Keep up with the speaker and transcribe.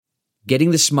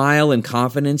Getting the smile and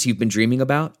confidence you've been dreaming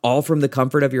about, all from the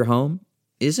comfort of your home,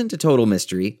 isn't a total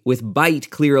mystery with Bite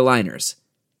clear aligners.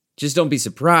 Just don't be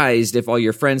surprised if all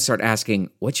your friends start asking,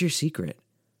 "What's your secret?"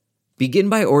 Begin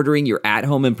by ordering your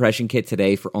at-home impression kit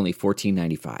today for only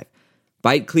 $14.95.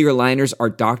 Bite clear aligners are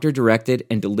doctor-directed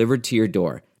and delivered to your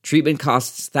door. Treatment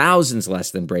costs thousands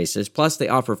less than braces, plus they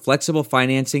offer flexible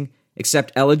financing,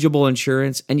 accept eligible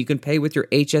insurance, and you can pay with your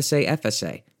HSA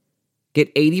FSA. Get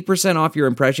 80% off your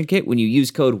impression kit when you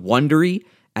use code WONDERY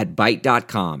at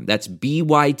Byte.com. That's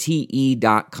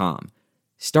BYTE.com.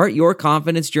 Start your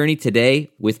confidence journey today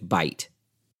with Byte.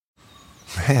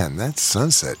 Man, that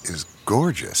sunset is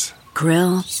gorgeous.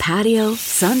 Grill, patio,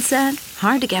 sunset.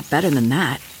 Hard to get better than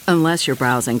that. Unless you're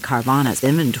browsing Carvana's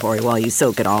inventory while you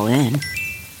soak it all in.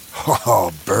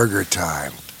 Oh, burger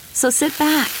time. So sit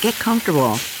back, get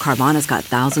comfortable. Carvana's got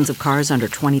thousands of cars under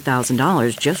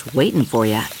 $20,000 just waiting for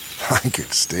you. I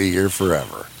could stay here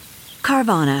forever.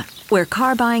 Carvana, where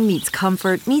car buying meets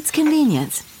comfort meets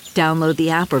convenience. Download the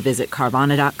app or visit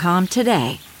Carvana.com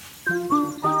today.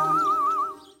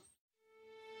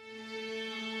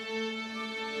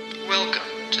 Welcome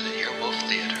to the Earwolf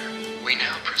Theater. We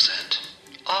now present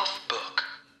Off Book.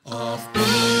 Off Book.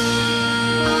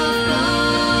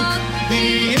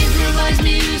 The improvised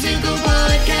musical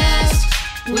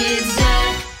podcast with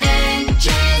Zach and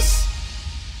Jess.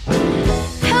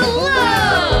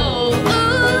 Hello! Ooh, hello!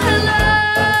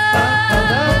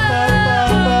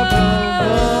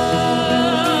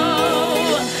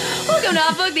 Welcome to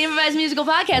Off Book, the improvised musical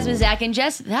podcast with Zach and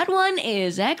Jess. That one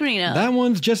is Zach Reno. That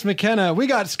one's Jess McKenna. We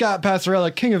got Scott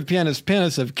Passarella, king of pianists,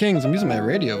 pianist of kings. I'm using my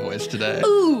radio voice today.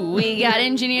 Ooh, we got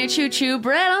engineer Choo Choo,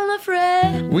 Brett on the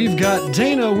fret. We've got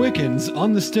Dana Wickens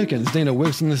on the stickins. Dana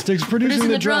Wicks on the sticks, producing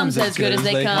the drums as good as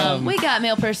they come. We got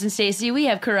male person Stacy. We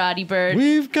have Karate Bird.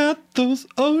 We've got those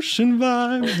ocean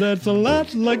vibes. That's a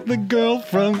lot like the girl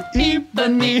from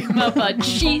Ipanema. But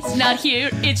she's not here.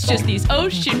 It's just these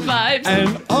ocean vibes.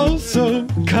 And also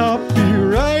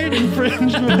copyright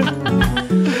infringement.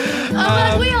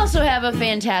 But we also have a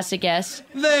fantastic guest.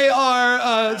 They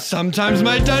are sometimes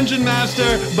my dungeon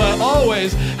master, but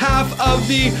always half of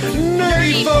the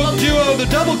nerdy folk duo, the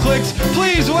Double Clicks.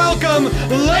 Please welcome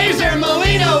Laser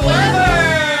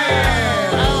Malena-Webber!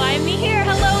 Oh, I'm here.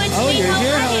 Hello, it's Oh, me. you're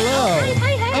here? Hello.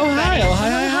 Hi. Oh, hi. Oh,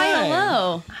 hi.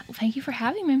 Hello. Thank you for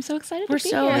having me. I'm so excited We're to be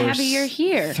so here. happy you're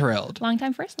here. Thrilled. Long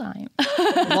time, first time.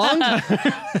 Long time.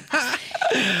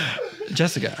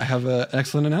 Jessica, I have an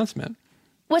excellent announcement.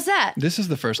 What's that? This is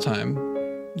the first time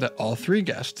that all three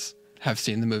guests have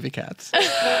seen the movie Cats.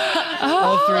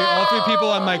 All three people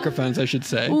on microphones, I should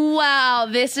say. Wow,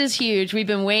 this is huge. We've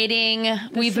been waiting.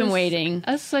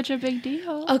 That's such a big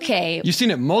deal. Okay. You've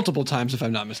seen it multiple times, if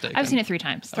I'm not mistaken. I've seen it 3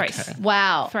 times. Thrice. Okay.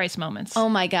 Wow. Thrice moments. Oh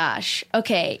my gosh.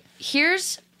 Okay,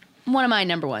 here's one of my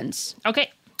number ones. Okay.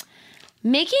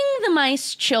 Making the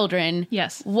mice children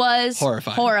Yes. was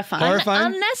Horrifying.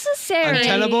 horrifying. Unnecessary.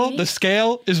 Untenable. The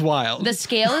scale is wild. The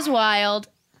scale is wild.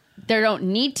 There don't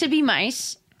need to be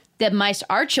mice. The mice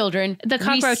are children. The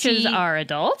cockroaches We see- are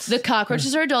adults. The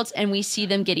cockroaches are adults, and we see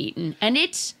them get eaten. And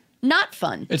it's not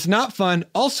fun. It's not fun.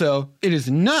 Also, it is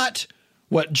not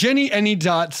what Jenny Any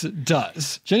Dots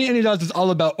does. Jenny Any Dots is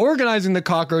all about organizing the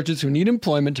cockroaches who need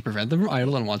employment to prevent them from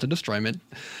idle and wanted destroyment.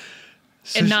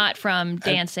 So and not from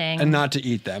dancing. And not to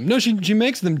eat them. No, she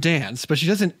makes them dance, but she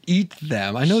doesn't eat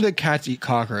them. I know that cats eat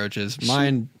cockroaches.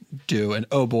 Mine do, and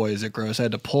oh boy, is it gross. I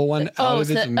had to pull one out of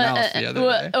its mouth the other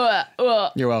day.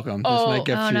 You're welcome. That's my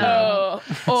gift to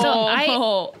you.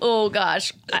 Oh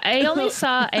gosh. I only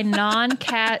saw a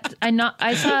non-cat.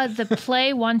 I saw the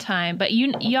play one time, but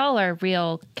y'all are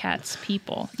real cats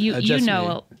people. You Just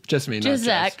know. me. Just me, not Just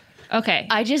Zach. Jess. Okay.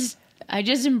 I just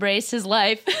embrace his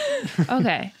life.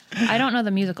 Okay. I don't know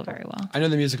the musical very well. I know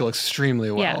the musical extremely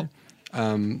well.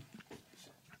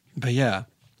 But yeah.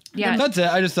 Yeah. That's it.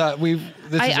 I just thought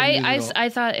I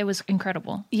thought it was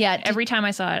incredible. Yeah. Every time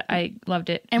I saw it, I loved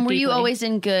it. And were you deeply. always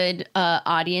in good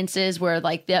audiences where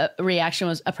like the reaction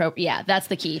was appropriate? Yeah, that's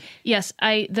the key. Yes.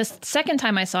 The second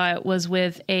time I saw it was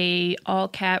with a all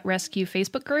cat rescue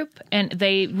Facebook group, and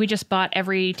we just bought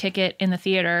every ticket in the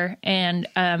theater. And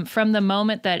from the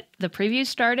moment that the preview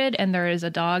started, and there is a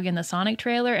dog in the Sonic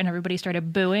trailer, and everybody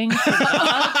started booing for the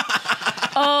dog.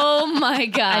 Oh my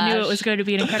gosh. I knew it was going to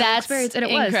be an incredible experience, and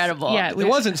it was incredible. Yeah, it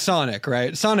wasn't Sonic,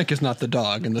 right? Sonic is not the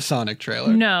dog in the Sonic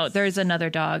trailer. No, there's another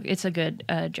dog. It's a good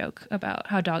joke about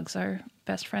how dogs are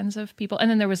best friends of people.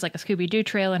 And then there was like a Scooby-Doo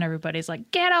trailer, and everybody's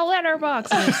like, "Get a litter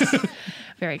box!" And it's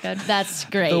very good. That's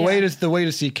great. The way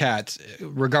to see Cats,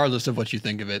 regardless of what you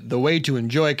think of it, the way to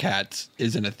enjoy Cats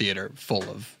is in a theater full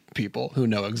of people who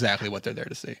know exactly what they're there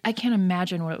to see. I can't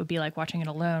imagine what it would be like watching it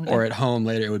alone. Or at home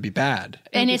later, it would be bad.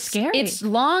 And be it's scary. It's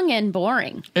long and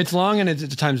boring. It's long and it's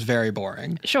at times very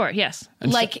boring. Sure, yes.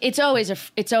 Like it's always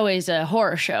a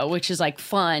horror show, which is like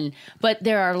fun, but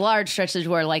there are large stretches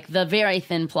where like the very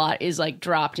thin plot is like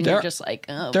dropped, and you're just like,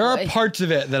 oh, there boy. are parts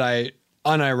of it that I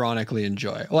unironically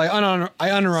enjoy. Well,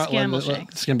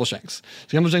 Skimbleshanks.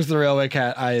 Skimbleshanks the Railway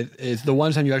Cat is the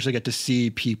one time you actually get to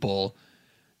see people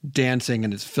dancing,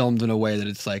 and it's filmed in a way that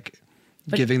it's like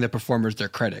giving the performers their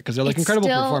credit, because they're like incredible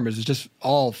performers. It's just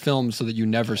all filmed so that you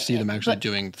never see them actually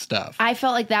doing stuff. I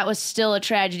felt like that was still a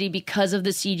tragedy because of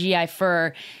the CGI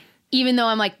fur. Even though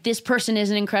I'm like, this person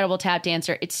is an incredible tap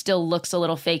dancer, it still looks a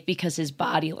little fake because his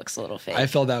body looks a little fake. I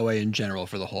felt that way in general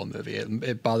for the whole movie.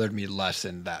 It bothered me less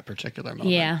in that particular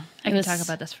moment. Yeah. I could talk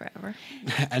about this forever.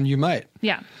 And you might.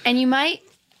 Yeah. And you might.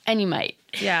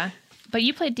 Yeah. But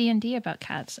you played D&D about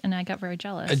cats, and I got very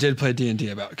jealous. I did play D&D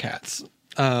about cats.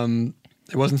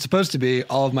 It wasn't supposed to be.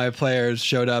 All of my players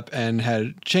showed up and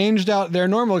had changed out their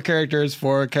normal characters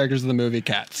for characters of the movie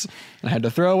Cats. I had to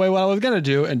throw away what I was going to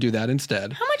do and do that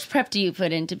instead. How much prep do you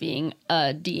put into being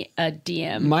a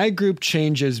DM? My group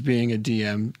changes being a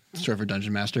DM, Server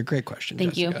Dungeon Master. Great question,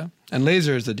 Thank Jessica. you. And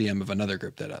Laser is the DM of another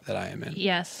group that I am in.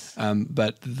 Yes.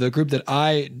 But the group that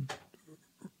I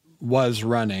was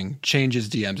running changes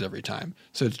DMs every time.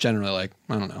 So it's generally like,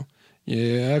 I don't know,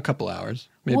 a couple hours.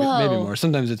 Maybe more.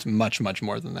 Sometimes it's much, much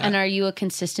more than that. And are you a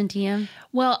consistent DM?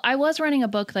 Well, I was running a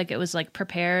book, like it was like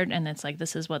prepared, and it's like,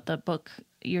 this is what the book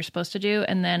you're supposed to do.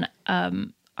 And then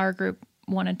our group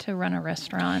wanted to run a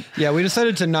restaurant. Yeah, we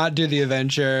decided to not do the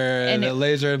adventure and that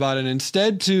Laser about it,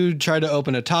 instead to try to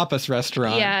open a tapas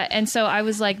restaurant. Yeah, and so I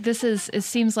was like, it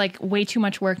seems like way too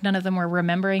much work. None of them were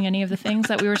remembering any of the things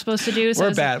that we were supposed to do.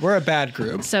 So We're a bad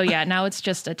group. So yeah, now it's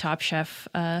just a Top Chef.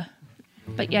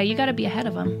 But yeah, you got to be ahead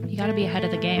of them. You got to be ahead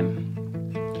of the game.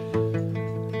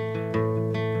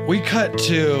 We cut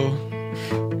to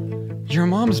your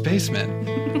mom's basement,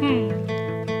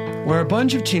 where a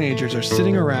bunch of teenagers are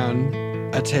sitting around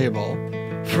a table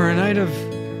for a night of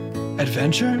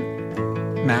adventure,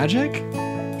 magic,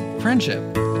 friendship,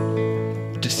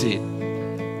 deceit,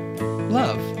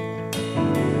 love,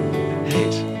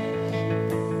 hate.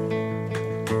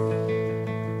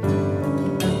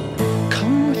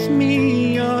 Come with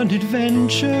me on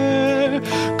adventure.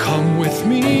 Come with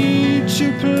me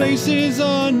to places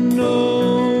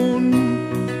unknown.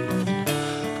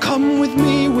 Come with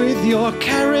me with your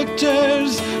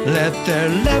characters. Let their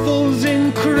levels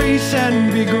increase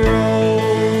and be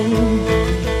grown.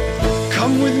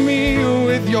 Come with me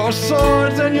with your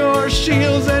swords and your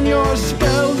shields and your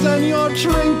spells and your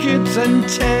trinkets and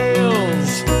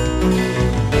tales.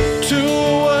 To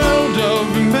a world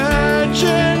of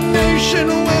imagination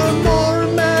where more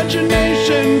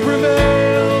imagination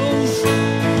prevails.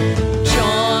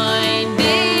 Join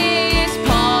this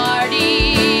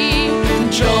party.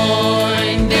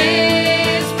 Join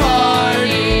this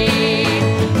party.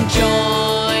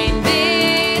 Join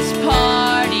this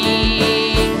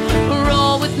party.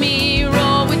 Roll with me,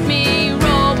 roll with me,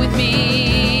 roll with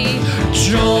me.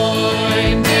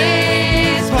 Join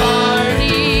this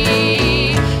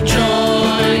party.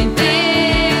 Join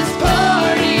this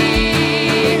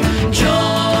party.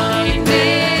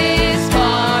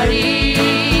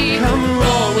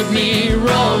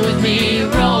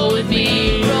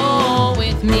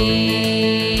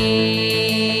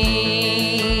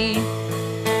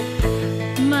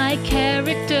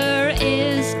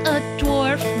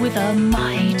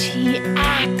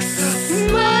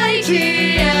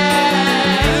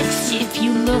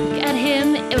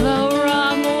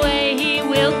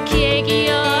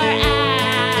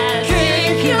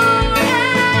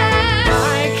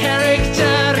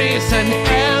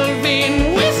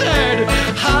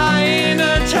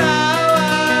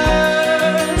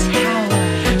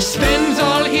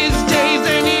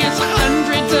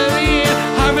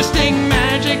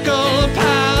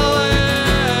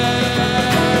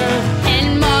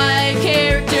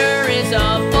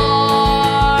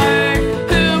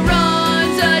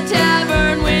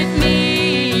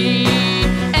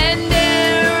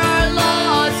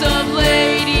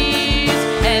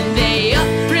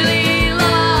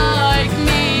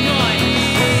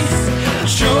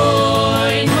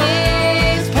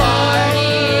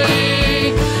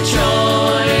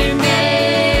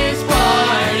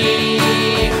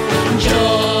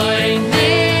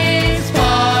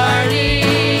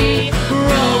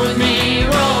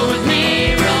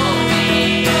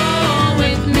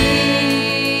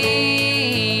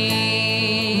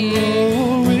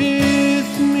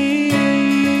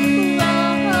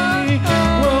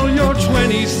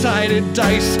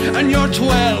 dice, and your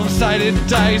 12-sided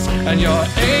dice, and your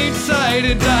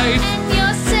 8-sided dice,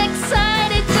 Your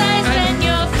 6-sided dice and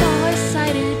your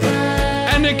 4-sided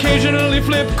dice. and occasionally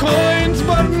flip coins,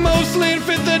 but mostly in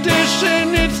 5th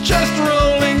edition, it's just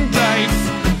rolling dice.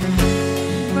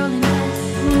 Rolling dice.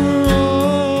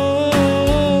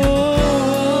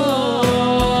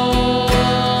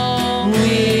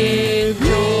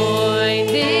 Join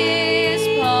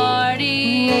this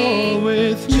party.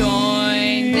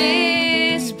 Join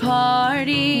this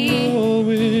party.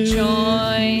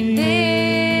 Join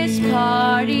this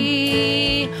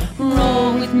party.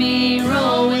 Roll with me,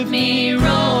 roll with me,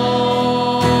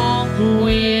 roll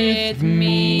with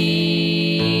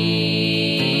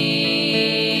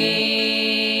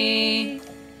me.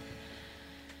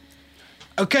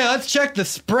 Okay, let's check the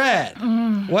spread.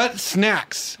 What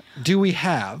snacks do we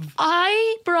have?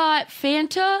 I brought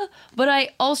Fanta, but I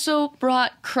also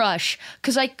brought Crush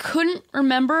because I couldn't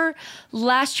remember.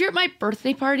 Last year at my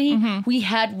birthday party, we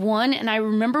had one, and I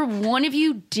remember one of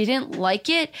you didn't like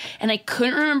it, and I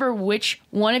couldn't remember which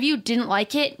one of you didn't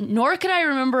like it, nor could I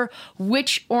remember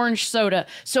which orange soda.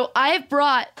 So I've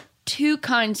brought 2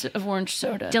 kinds of orange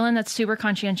soda. Dylan, that's super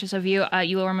conscientious of you.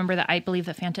 You will remember that I believe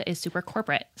that Fanta is super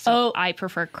corporate. So I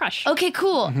prefer Crush. Okay,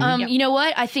 cool. You know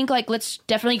what? I think let's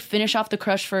definitely finish off the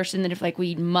Crush first, and then if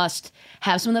we must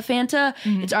have some of the Fanta,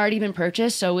 it's already been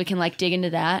purchased, so we can dig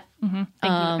into that. Thank you.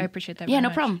 I appreciate that. yeah, very no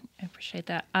much. problem. I appreciate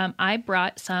that. I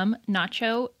brought some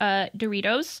nacho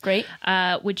Doritos. Great.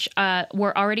 Which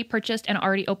were already purchased and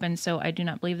already opened. So I do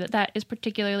not believe that is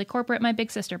particularly corporate. My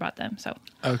big sister bought them. So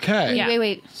Okay. Yeah.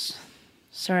 Wait.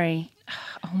 Sorry.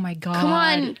 oh my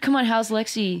god. Come on. How's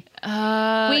Lexi?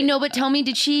 Wait, no, but tell me,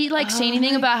 did she say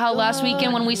anything about how last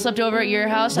weekend when we slept over at your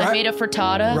house, I made a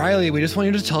frittata? Riley, we just want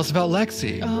you to tell us about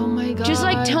Lexi. Oh my god. Just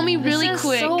tell me really This is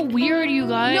quick. so weird, you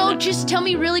guys. No, just tell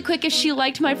me really quick if she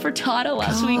liked my frittata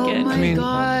last weekend. my I mean,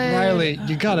 God. Riley,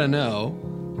 you gotta know.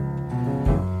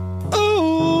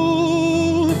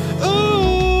 Ooh,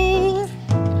 ooh,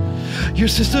 your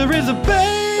sister is a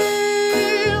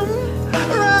babe,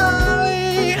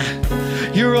 Riley.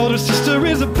 Your older sister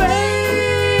is a babe.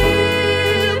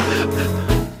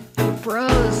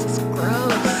 Gross.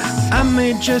 I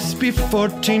may just be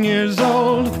 14 years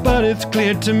old, but it's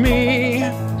clear to me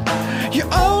your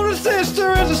older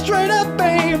sister is a straight-up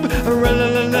babe,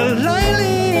 Riley.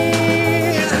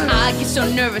 I get so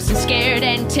nervous and scared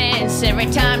and tense every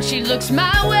time she looks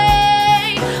my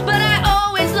way. But I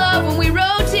always love when we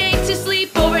rotate to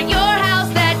sleep over at your house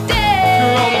that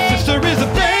Your older day. sister is a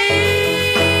babe,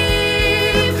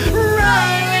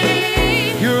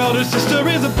 Riley. Your older sister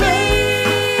is a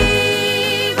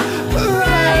babe,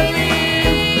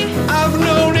 Riley. I've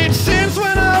known it since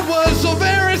when I was so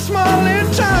very small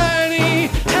and tiny.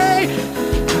 Hey,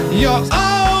 your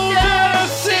older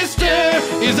sister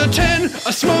is a 10,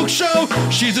 a smoke show.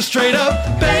 She's a straight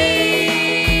up babe.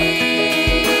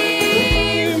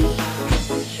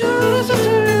 Your older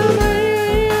sister is a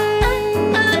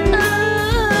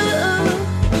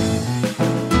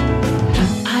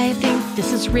I think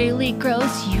this is really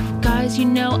gross. You guys, you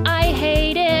know I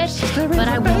hate it. But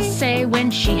I will say when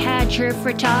she had your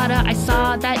frittata, I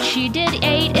saw that she did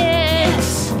ate it.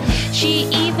 She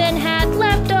even had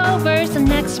leftovers the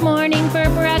next morning for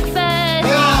breakfast.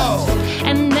 Whoa!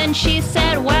 And then she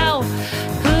said, wow,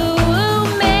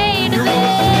 who made Your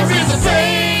older sister is a this?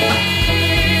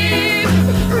 babe,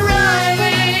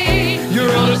 Riley. Your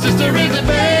older sister is a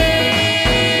babe,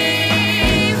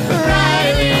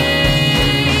 Riley.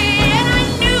 And I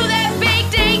knew that big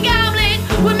day goblin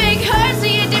would make her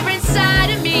see a different side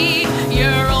of me.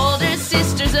 Your older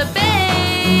sister's a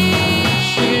babe.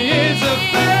 She is a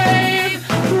babe,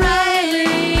 Riley.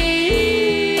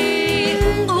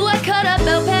 Ooh, I cut up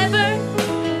bell pepper.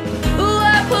 Ooh,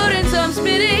 I put in some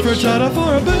spinach. Frittata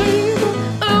for a babe.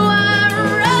 Ooh, I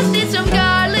roasted some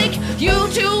garlic. You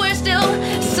two were still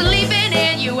sleeping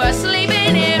in. You were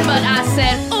sleeping in. But I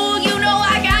said, ooh, you know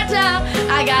I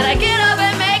gotta get up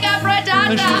and make a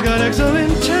And she's frittata. got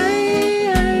excellent taste.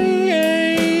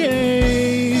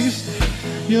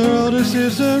 Your older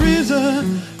sister is a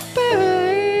babe.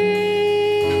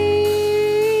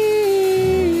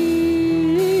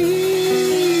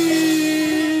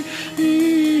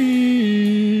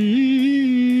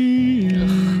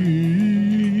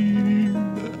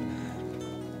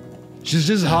 She's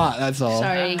just hot, that's all.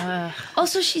 Sorry.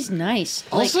 Also, she's nice.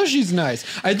 Also, she's nice.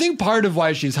 I think part of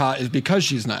why she's hot is because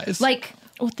she's nice. Like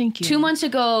Oh, thank you. 2 months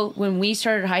ago when we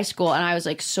started high school and I was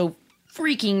so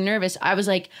freaking nervous. I was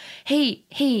like, hey,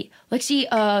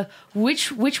 Lexi,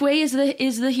 which way is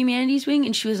the humanities wing?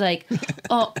 And she was like,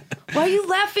 oh, why are you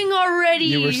laughing already?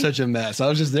 You were such a mess. I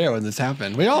was just there when this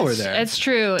happened. We all were there. It's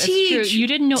true. It's true. You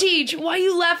didn't know. Teach, why are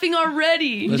you laughing already?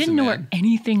 You didn't know where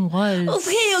anything was.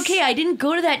 Okay. I didn't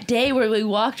go to that day where we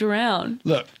walked around.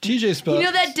 Look, TJ spelled. You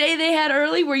know that day they had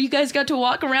early where you guys got to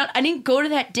walk around? I didn't go to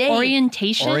that day.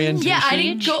 Orientation? Yeah, I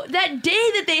didn't go. That day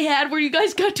that they had where you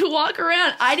guys got to walk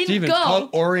around, I didn't Steven, go. It's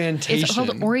called orientation. It's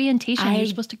called orientation. You're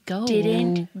supposed to go.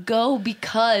 Didn't go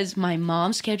because my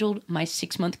mom scheduled my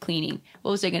 6-month cleaning.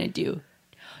 What was I going to do?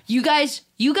 You guys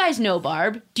know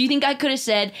Barb. Do you think I could have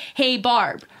said, hey,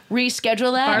 Barb,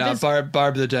 reschedule that?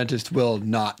 Barb the dentist will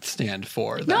not stand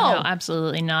for that. No. No,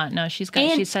 absolutely not. No, she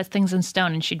sets things in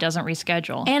stone and she doesn't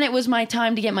reschedule. And it was my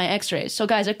time to get my x-rays. So,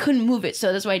 guys, I couldn't move it.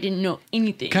 So that's why I didn't know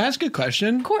anything. Can I ask a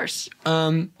question? Of course.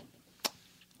 Can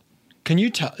you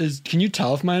tell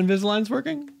if my Invisalign's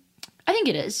working? I think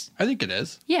it is. I think it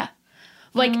is. Yeah.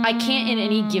 Like, I can't in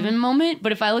any given moment,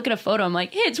 but if I look at a photo, I'm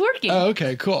like, hey, it's working. Oh,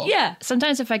 okay, cool. Yeah.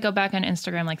 Sometimes if I go back on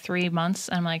Instagram like 3 months,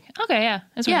 I'm like, okay, yeah,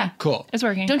 it's working. Yeah. Cool. It's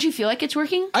working. Don't you feel like it's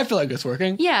working? I feel like it's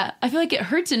working. Yeah. I feel like it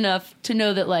hurts enough to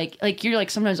know that, like you're like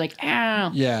sometimes like,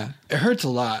 ow. Yeah, it hurts a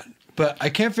lot. But I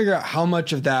can't figure out how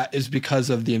much of that is because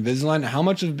of the Invisalign and how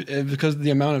much is because of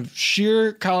the amount of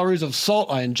sheer calories of salt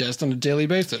I ingest on a daily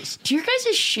basis. Do your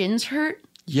guys' shins hurt?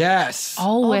 Yes.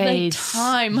 Always. All the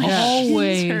time. My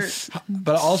Always. shins hurt.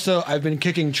 But also, I've been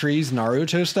kicking trees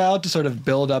Naruto style to sort of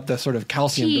build up the sort of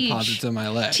calcium Teach. deposits in my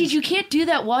legs. Teach, you can't do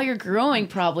that while you're growing,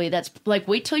 probably. That's like,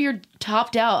 wait till you're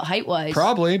topped out height-wise.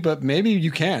 Probably, but maybe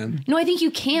you can. No, I think you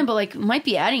can, but like might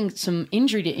be adding some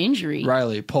injury to injury.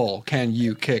 Riley, poll, can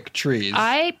you kick trees?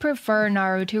 I prefer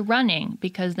Naruto running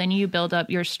because then you build up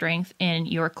your strength in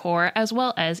your core as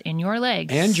well as in your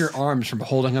legs. And your arms from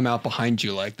holding them out behind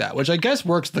you like that, which I guess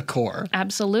works the core.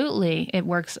 Absolutely. It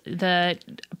works the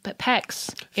pecs.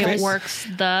 It Face. works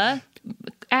the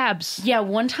abs. Yeah,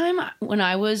 one time when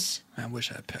I was I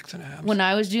wish I had pecs and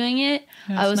abs. doing it,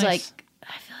 Yeah, I was it's like, nice.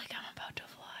 I feel like I'm about to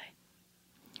fly.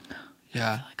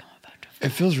 Yeah. Like I'm about to fly.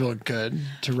 It feels real good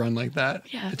to run like that.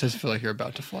 Yeah. It does feel like you're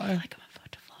about to fly. Like I'm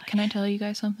about to fly. Can I tell you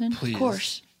guys something? Please. Of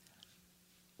course.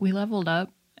 We leveled up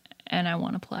and I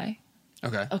want to play.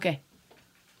 Okay. Okay.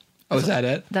 Oh, is that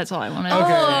it? That's all I want to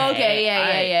Okay. Oh,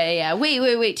 okay. Yeah.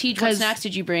 Wait. Teach, what 'Cause- snacks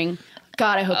did you bring?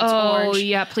 God, I hope it's Oh, orange.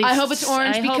 yeah, please. I hope it's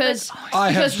orange I hope because it's orange.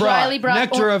 I have because Riley brought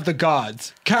Nectar of the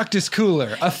Gods, Cactus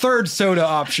Cooler, a third soda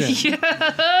option.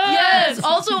 Yes,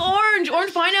 also orange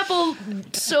pineapple,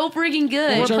 so freaking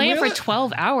good. We're Which I'm playing really- for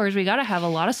 12 hours. We got to have a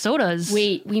lot of sodas.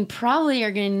 Wait, we probably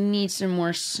are gonna need some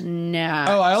more snacks.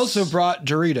 Oh, I also brought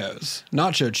Doritos,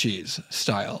 nacho cheese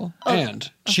style, and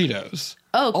Cheetos.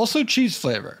 Oh. Also cheese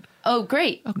flavored. Oh,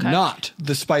 great. Okay. Not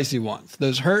the spicy ones.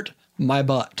 Those hurt my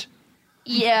butt.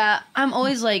 Yeah, I'm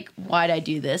always like, why'd I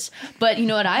do this? But you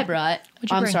know what I brought? What'd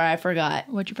you I'm bring? sorry, I forgot.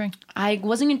 What'd you bring? I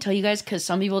wasn't gonna tell you guys because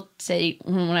some people say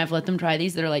when I've let them try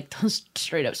these, they're like, those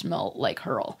straight up smell like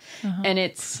Hurl, and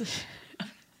it's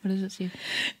What is it, Steve?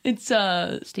 it's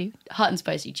Steve? hot and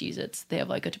spicy Cheez-Its. They have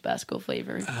like a Tabasco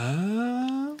flavor.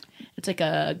 It's like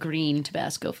a green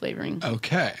Tabasco flavoring.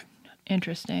 Okay.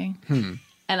 Interesting.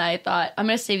 And I thought I'm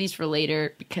gonna save these for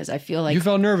later because I feel like You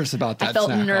felt nervous about that. I felt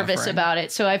snack nervous offering. about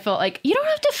it. So I felt like, You don't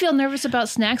have to feel nervous about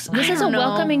snacks. This is a don't know.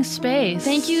 welcoming space.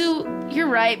 thank you, you're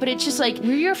right, but it's just like,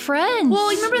 We're your friends. well,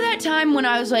 you remember that time when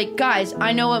I was like, guys,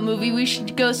 I know what movie we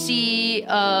should go see.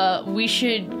 We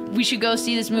should go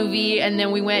see this movie, and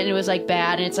then we went and it was like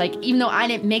bad, and it's like, even though I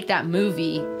didn't make that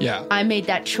movie, Yeah. I made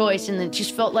that choice, and it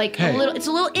just felt like Hey. it's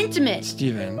a little intimate.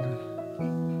 Steven,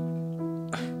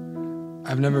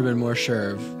 I've never been more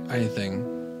sure of anything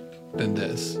than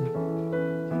this. And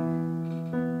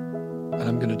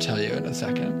I'm going to tell you in a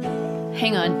second.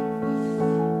 Hang on.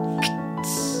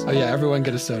 Oh, yeah, everyone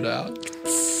get a soda out.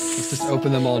 Let's just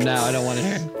open them all now. I don't want to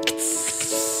hear.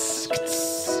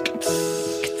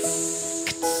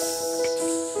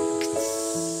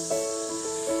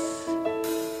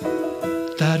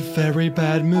 That very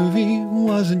bad movie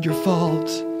wasn't your fault.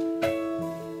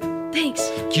 Thanks.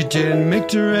 You didn't make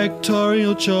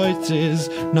directorial choices,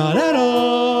 not at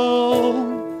all.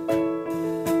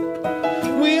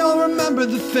 We all remember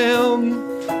the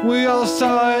film, we all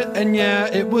saw it, and yeah,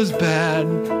 it was bad.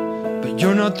 But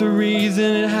you're not the reason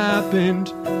it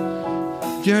happened.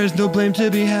 There's no blame to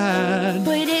be had.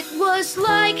 But it was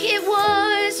like it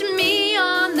was me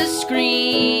on the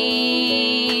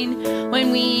screen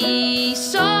when we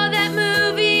saw that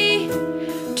movie,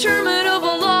 Terminal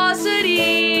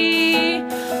Velocity.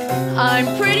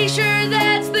 I'm pretty sure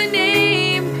that's the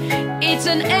name. It's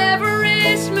an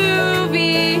Everest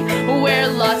movie where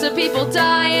lots of people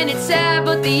die and it's sad,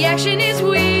 but the action is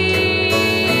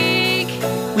weak.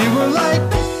 We were like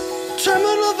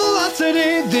terminal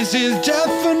velocity. This is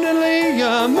definitely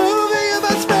a movie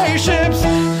about spaceships.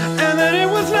 And then it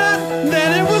was not, then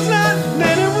it was not,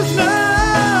 then it was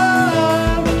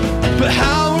not. But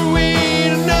how are we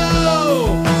to know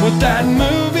what that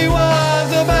movie was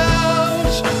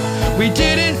about? We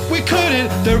didn't, we couldn't,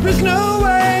 there is no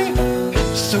way.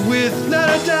 So without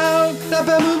a doubt, that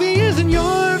bad movie isn't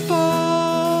your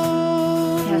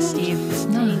fault. Yeah, Steve.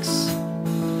 Thanks.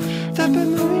 That bad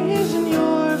movie isn't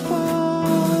your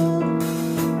fault.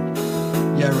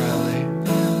 Yeah, Riley.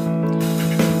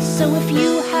 So if you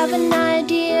have an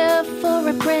idea for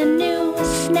a brand new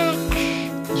snack,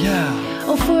 Yeah.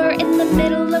 or if we're in the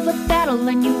middle of a battle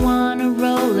and you wanna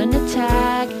roll an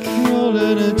attack, Roll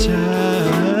an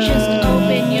attack. just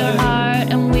open your heart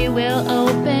and we will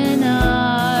open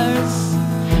ours.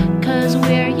 'Cause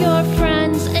we're your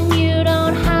friends and you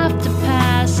don't have to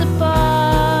pass a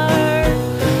bar.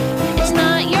 It's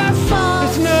not your fault.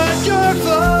 It's not your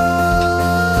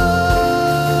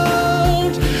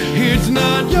fault. It's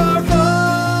not your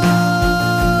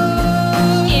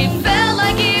fault. It felt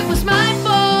like it was my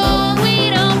fault. We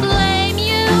don't blame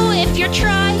you if you're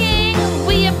trying.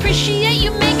 We appreciate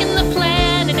you making the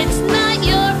plan, and it's not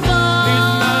your fault.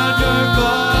 Not your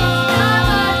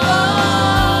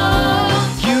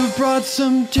fault. You brought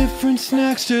some different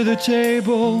snacks to the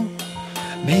table.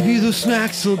 Maybe those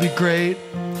snacks will be great.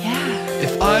 Yeah.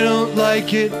 If I don't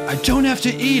like it, I don't have to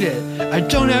eat it. I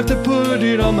don't have to put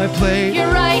it on my plate.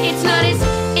 You're right, it's not as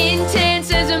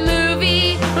intense as a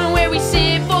movie where we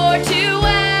sit for 2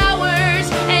 hours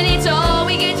and it's all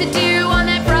we get to do on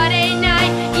that Friday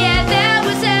night. Yeah, that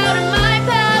was out of my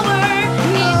power.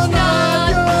 It's not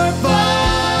your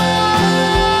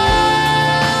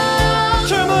fault.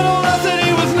 Terminal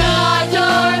velocity was not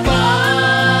your fault.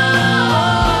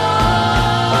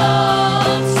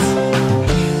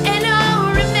 And I'll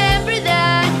remember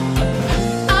that.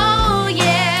 Oh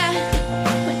yeah.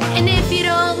 And if you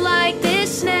don't like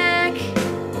this snack,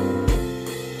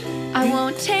 I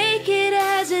won't take it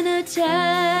as an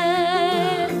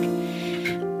attack.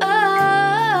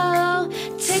 Oh,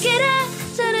 take it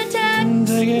as an attack.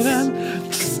 Take it out.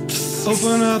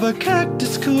 Open up a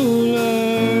cactus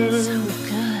cooler. So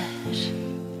good.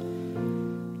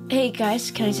 Hey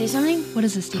guys, can I say something? What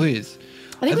is this, Steve? Please.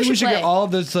 I think we should get play. all of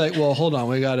this. Like, well, hold on.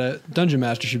 We got a Dungeon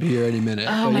Master should be here any minute.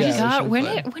 Oh But my yeah, we god, should when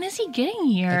play. when is he getting I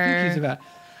here? think he's about.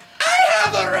 I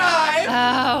have arrived.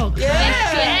 Oh,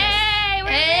 Yeah. Yay!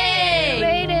 Hey! We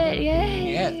made it!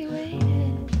 Yay! Yes. We made it.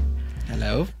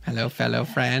 Hello, hello, fellow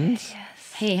friends.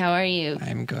 Hey, how are you?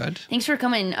 I'm good. Thanks for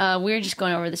coming. We were just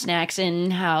going over the snacks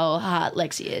and how hot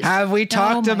Lexi is. Have we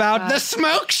talked my about God. the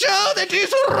smoke show that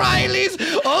is Riley's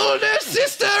older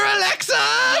sister, Alexa?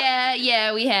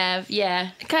 Yeah, we have. Yeah,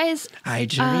 Guys, I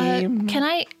dream. can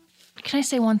I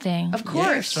say one thing? of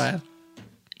course. Yes, Riley.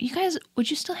 You guys, would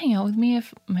you still hang out with me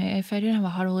if I didn't have a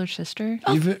hot older sister?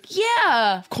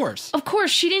 Yeah, Of course. of course.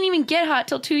 She didn't even get hot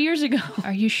till 2 years ago.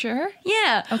 Are you sure?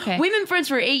 Yeah. Okay. We've been friends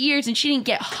for 8 years, and she didn't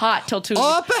get hot till 2 years.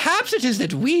 Or perhaps it is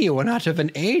that we were not of an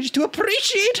age to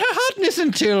appreciate her hotness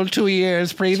until 2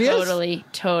 years previous.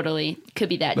 Totally. Could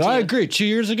be that But too. I agree. 2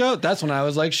 years ago, that's when I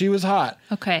was like, she was hot.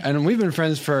 Okay. And we've been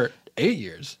friends for 8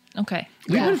 years. Okay.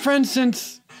 We've been friends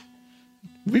since.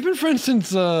 We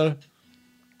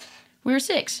We were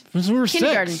 6. we were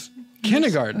Kindergarten. 6.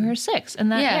 Kindergarten. We were 6,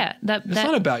 and that Yeah. that It's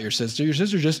not about your sister. Your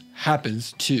sister just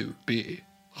happens to be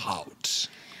hot.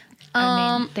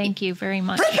 I mean, thank you very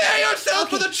much. Prepare yourself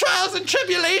for the trials and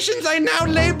tribulations I now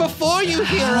lay before you,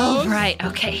 heroes. Right.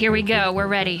 Okay. Here we go. We're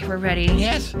ready. We're ready.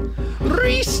 Yes.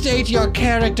 Restate your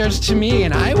characters to me,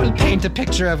 and I will paint a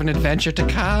picture of an adventure to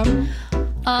come.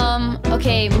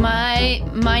 Okay,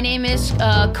 my name is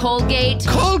Colgate.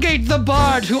 Colgate the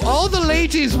Bard, who all the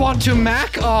ladies want to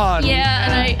mac on. Yeah,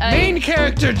 and I Main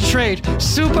character trait,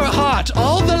 super hot.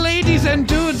 All the ladies and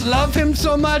dudes love him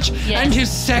so much, Yes. and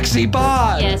his sexy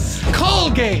bod. Yes.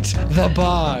 Colgate the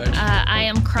Bard. I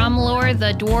am Cromlor,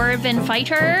 the dwarven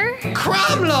fighter.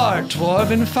 Cromlord,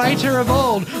 dwarven fighter of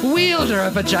old, wielder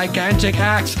of a gigantic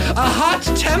axe, a hot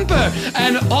temper,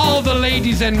 and all the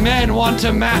ladies and men want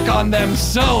to mac on them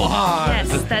so hard.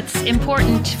 Yes, that's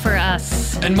important for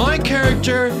us. And my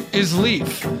character is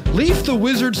Leaf. Leaf the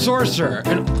wizard sorcerer.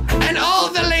 And all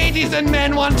the ladies and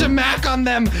men want to mac on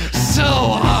them so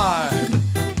hard.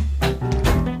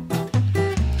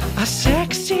 A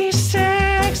sexy,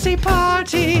 sexy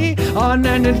party on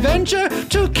an adventure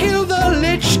to kill the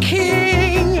Lich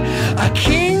King. A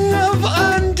king of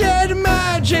undead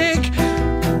magic.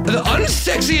 The unsafe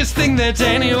sexiest thing that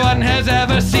anyone has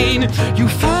ever seen. You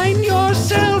find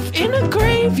yourself in a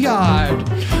graveyard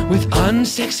with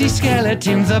unsexy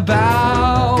skeletons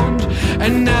abound.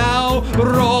 And now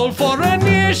roll for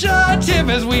initiative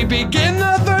as we begin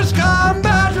the first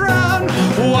combat round.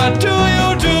 What do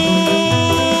you do?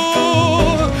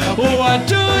 What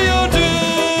do you do?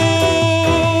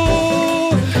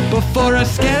 Before a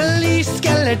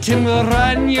skeleton will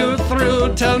run you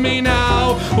through, tell me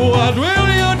now, what will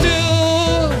you do?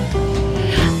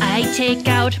 I take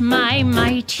out my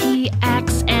mighty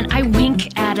axe and I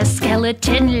wink at a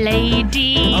skeleton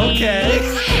lady. Okay.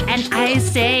 And I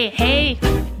say, hey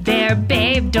there,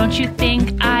 babe, don't you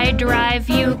think I drive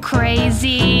you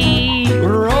crazy?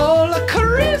 Roll a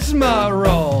charisma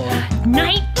roll.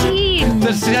 19.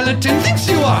 The skeleton thinks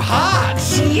you are hot.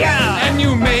 Yeah. And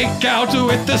you make out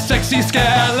with the sexy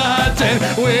skeleton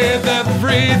with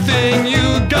everything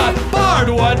you got. Bard,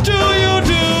 what do you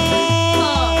do?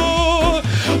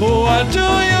 What do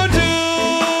you do?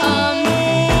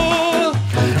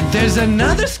 There's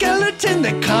another skeleton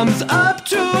that comes up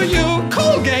to you.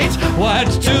 Colgate, what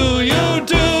do you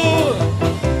do?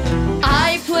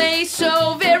 I play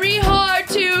so very hard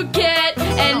to get,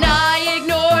 and I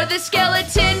ignore the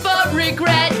skeleton but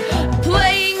regret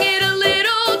playing it a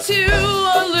little too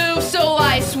aloof. So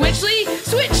I switch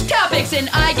topics and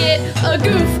I get a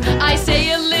goof. I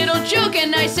say a little joke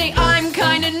and I say I'm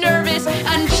kind of nervous,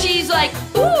 and she's like,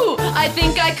 ooh, I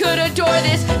think I could adore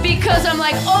this, because I'm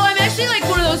like, oh, I'm actually like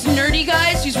one of those nerdy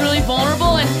guys who's really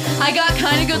vulnerable, and I got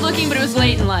kind of good looking, but it was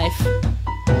late in life.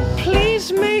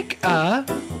 Please make a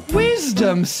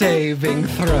wisdom saving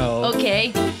throw.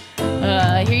 Okay,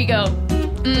 here you go.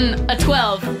 A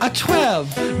 12. A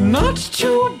 12. Not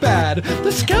too bad.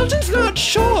 The skeleton's not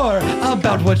sure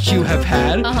about what you have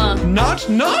had.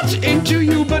 Not into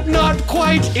you, but not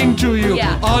quite into you.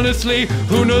 Yeah. Honestly,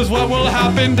 who knows what will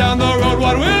happen down the road?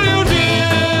 What will you do?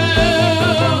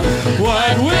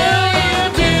 What will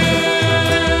you do?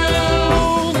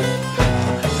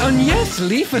 And yes,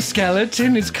 Leafa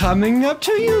Skeleton is coming up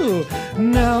to you.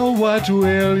 Now what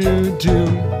will you do?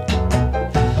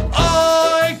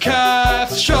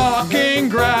 Cast shocking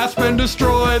grasp and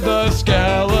destroy the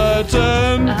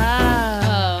skeleton.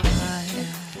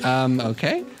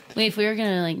 Okay. Wait, if we were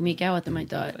gonna like make out with them, I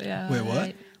thought. Yeah. Wait,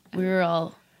 what? We were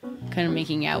all kind of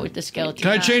making out with the skeleton.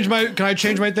 Can I change my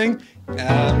thing?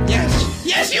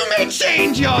 Yes, you may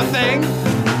change your thing.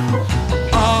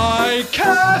 I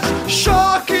cast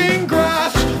shocking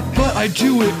grasp, but I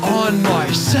do it on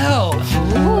myself.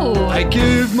 Ooh. I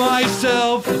give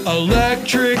myself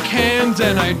electric hands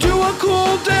and I do a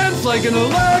cool dance like an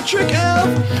electric elf.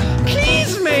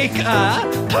 Please make a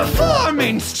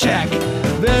performance check.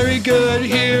 Very good,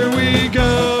 here we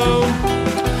go.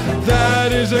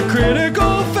 That is a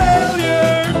critical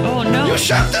failure. Oh no. You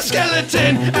shot the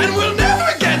skeleton and we'll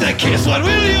never get a kiss. What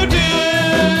will you do?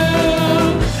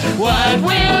 What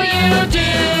will you do?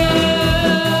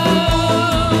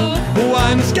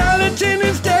 One skeleton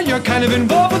is dead, you're kind of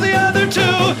involved with the other two,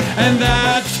 and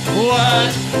that's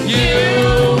what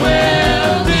you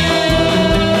will do.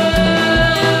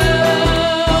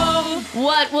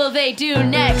 What will they do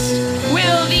next?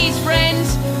 Will these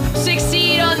friends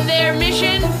succeed on their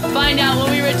mission? Find out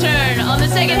when we return on the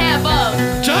second half of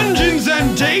Dungeons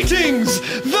and Datings,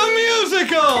 the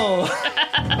musical!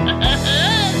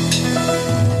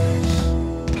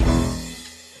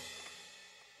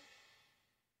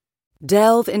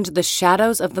 Delve into the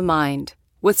shadows of the mind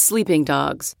with Sleeping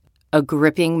Dogs, a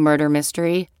gripping murder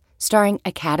mystery starring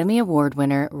Academy Award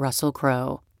winner Russell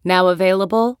Crowe. Now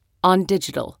available on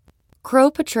digital. Crowe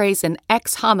portrays an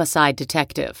ex-homicide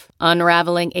detective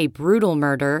unraveling a brutal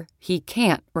murder he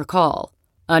can't recall.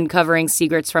 Uncovering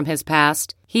secrets from his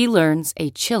past, he learns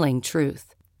a chilling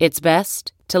truth. It's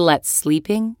best to let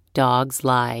sleeping dogs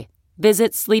lie.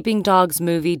 Visit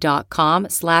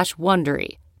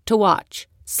sleepingdogsmovie.com/Wondery to watch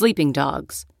Sleeping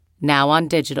Dogs, now on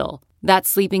digital.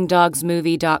 That's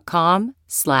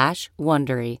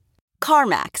sleepingdogsmovie.com/Wondery.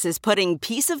 CarMax is putting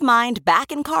peace of mind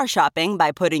back in car shopping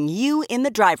by putting you in the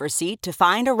driver's seat to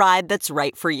find a ride that's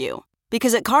right for you.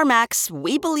 Because at CarMax,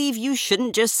 we believe you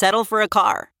shouldn't just settle for a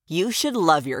car. You should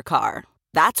love your car.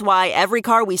 That's why every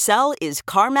car we sell is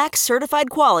CarMax certified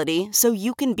quality, so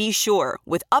you can be sure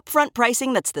with upfront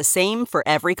pricing that's the same for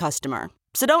every customer.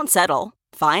 So don't settle.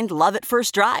 Find love at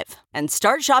first drive and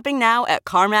start shopping now at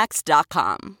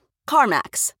CarMax.com.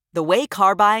 CarMax, the way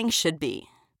car buying should be.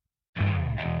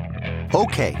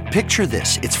 Okay, picture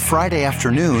this. It's Friday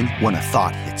afternoon when a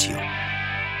thought hits you.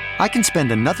 I can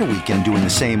spend another weekend doing the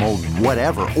same old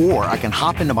whatever, or I can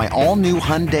hop into my all-new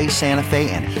Hyundai Santa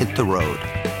Fe and hit the road.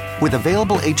 With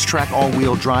available H-Track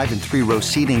all-wheel drive and 3-row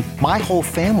seating, my whole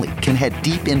family can head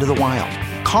deep into the wild.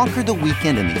 Conquer the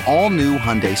weekend in the all-new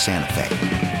Hyundai Santa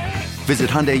Fe.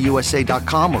 Visit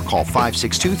HyundaiUSA.com or call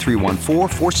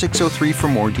 562-314-4603 for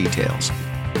more details.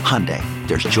 Hyundai,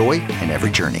 there's joy in every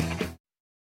journey.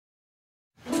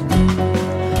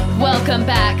 Welcome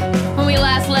back. When we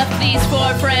last left these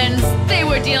four friends, they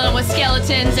were dealing with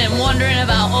skeletons and wondering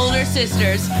about older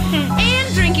sisters.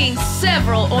 And drinking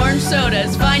several orange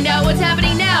sodas. Find out what's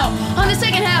happening now on the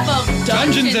second half of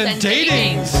Dungeons and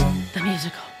Datings. The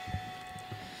musical.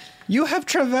 You have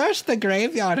traversed the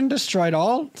graveyard and destroyed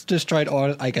all,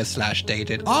 I guess,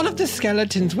 /dated, all of the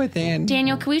skeletons within.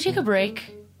 Daniel, can we take a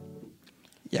break?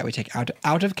 Yeah, we take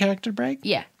out of character break?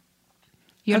 Yeah.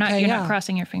 You're not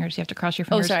crossing your fingers. You have to cross your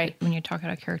fingers when you talk out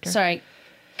of character. Sorry.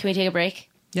 Can we take a break?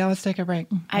 Yeah, let's take a break.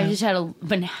 I just had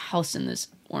been house in this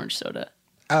orange soda.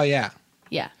 Oh, yeah.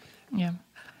 Yeah. Yeah.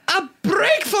 A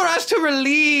break for us to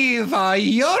relieve our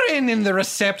urine in the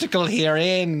receptacle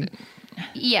herein.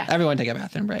 Yeah. Everyone take a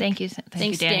bathroom break. Thank you.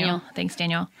 Thanks, Daniel. Thanks,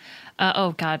 Daniel.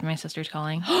 Oh, God, my sister's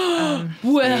calling.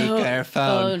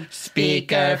 Speakerphone.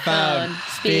 Speakerphone.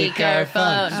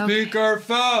 Speakerphone.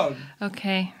 Speakerphone.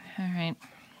 Okay. All right.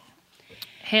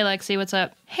 Hey, Lexi, what's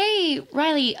up? Hey,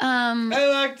 Riley. Hey,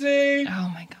 Lexi. Oh,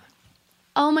 my God.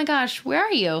 Oh, my gosh. Where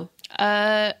are you?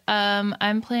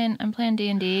 I'm playing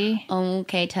D&D.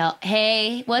 Okay,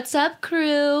 Hey, what's up,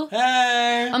 crew?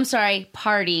 Hey. I'm sorry,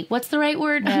 party. What's the right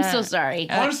word? I'm so sorry.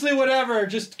 Honestly, whatever.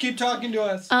 Just keep talking to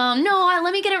us. No,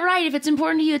 let me get it right. If it's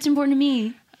important to you, it's important to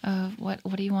me. What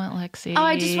do you want, Lexi? Oh,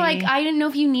 I didn't know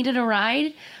if you needed a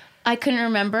ride. I couldn't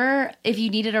remember if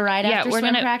you needed a ride after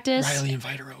swim practice. Riley,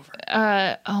 invite her over.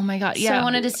 Oh my God, yeah. So I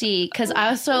wanted to see, because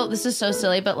this is so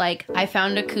silly, but like I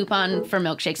found a coupon for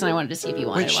milkshakes and I wanted to see if you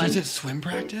wanted one. Wait, she's at swim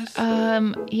practice?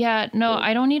 Yeah, no,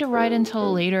 I don't need a ride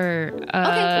until later.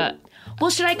 Okay, cool. Well,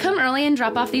 should I come early and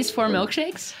drop off these 4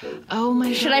 milkshakes? Oh my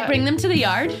God. Should I bring them to the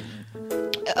yard?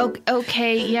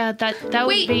 Okay, yeah, that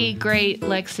would be great,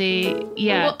 Lexi.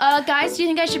 Yeah. Well, guys, do you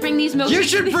think I should bring these milkshakes? You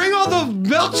should bring all the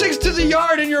milkshakes to the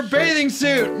yard in your bathing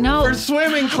suit. No. For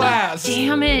swimming class.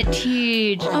 Damn it,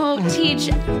 Teej. Oh,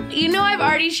 Teej. You know I've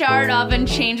already showered off and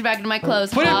changed back into my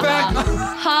clothes. Put it back.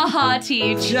 Ha ha,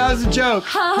 Teej. Yeah, that was a joke.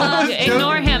 Ha ha.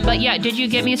 Ignore him, but yeah, did you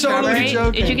get me a strawberry? Totally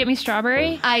joking. Did you get me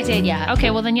strawberry? I did, yeah.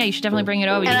 Okay, well then, yeah, you should definitely bring it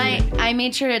over. And I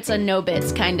made sure it's a no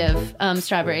bits kind of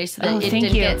strawberry so that it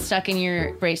didn't get stuck in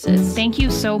your braces. Thank you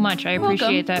so much. I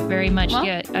appreciate that very much. Well,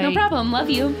 yeah, no problem. Love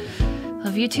you.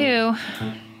 Love you too.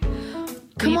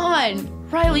 Come on,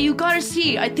 Riley, you gotta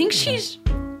see. I think she's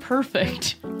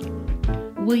perfect.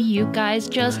 Will you guys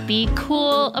just be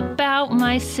cool about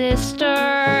my sister?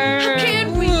 How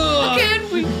can we? How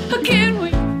can we? How can we?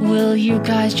 Will you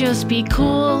guys just be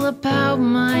cool about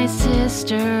my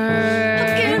sister? How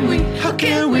can we? How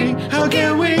can we? How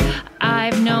can we?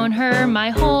 I've known her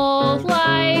my whole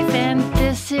life, and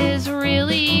this is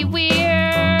really weird.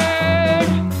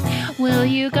 Will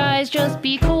you guys just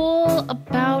be cool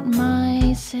about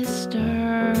my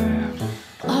sister?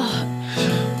 Oh,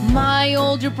 my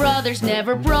older brother's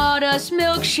never brought us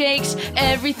milkshakes.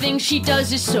 Everything she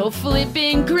does is so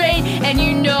flippin' great. And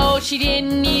you know she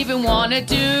didn't even want to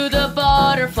do the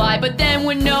butterfly. But then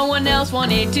when no one else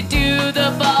wanted to do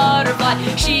the butterfly,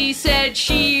 she said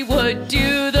she would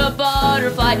do the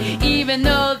butterfly, even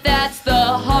though that's the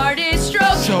hardest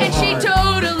stroke. And she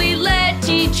totally let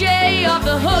TJ off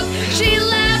the hook. She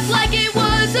laughed like it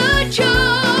was a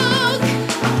joke.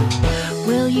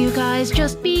 Will you guys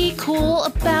just be cool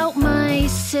about my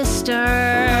sister?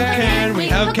 How can we?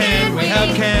 How can we?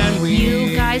 How can we?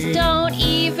 You guys don't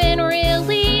even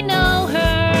really know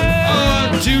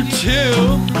her. Do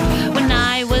too. When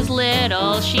I was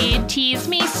little, she'd tease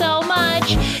me so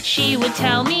much. She would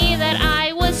tell me that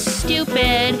I was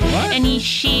stupid. What? And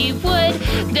she would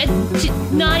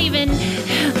not even...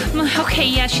 Okay,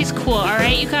 yeah, she's cool, all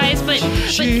right, you guys? But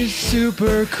She's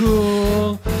super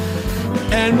cool.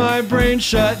 And my brain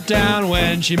shut down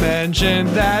when she mentioned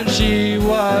that she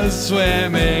was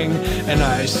swimming. And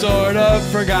I sort of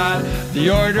forgot the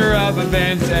order of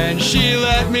events, and she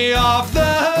let me off the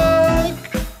hook.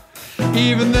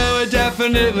 Even though it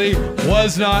definitely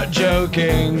was not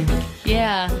joking.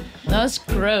 Yeah, that was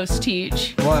gross,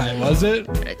 Teach. What, was it?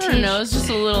 I don't know, it's just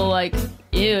a little like,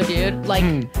 ew, dude. Like,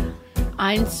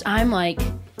 I'm like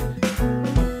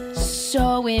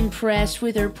so impressed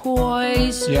with her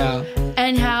poise. Yeah.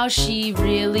 And how she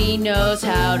really knows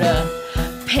how to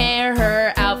pair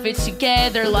her outfits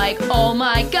together. Like, oh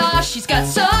my gosh, she's got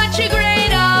such a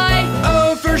great eye.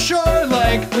 Oh, for sure,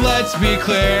 like, let's be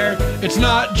clear. It's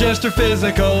not just her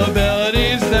physical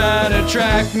abilities that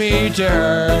attract me to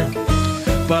her.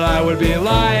 but I would be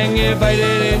lying if I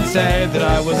didn't say that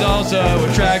I was also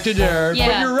attracted to her. Yeah.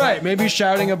 But you're right. Maybe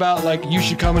shouting about, like, you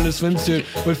should come in a swimsuit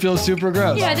would feel super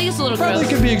gross. Yeah, I think it's a little Probably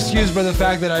gross. could be excused by the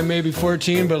fact that I may be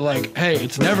 14, but, like, hey,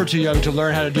 it's never too young to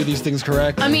learn how to do these things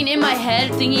correctly. I mean, in my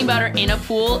head, thinking about her in a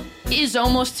pool is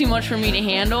almost too much for me to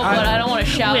handle, but I don't want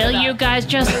to shout Will about you guys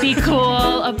just be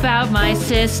cool about my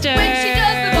sister? When she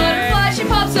does the butterfly, she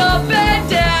pops up and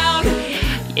down.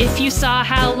 If you saw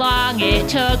how long it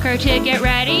took her to get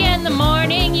ready in the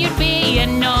morning, you'd be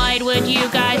annoyed. Would you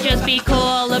guys just be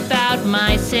cool about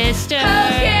my sister?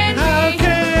 How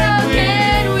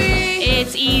can we?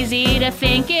 It's easy to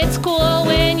think it's cool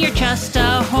when you're just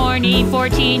a horny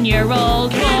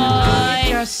 14-year-old boy.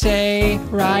 Just say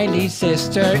Riley's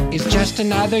sister is just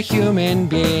another human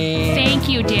being. Thank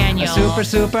you, Daniel. A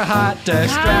super hot,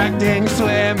 distracting,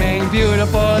 swimming,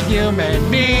 beautiful human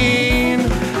being.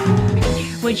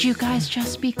 Would you guys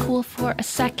just be cool for a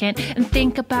second and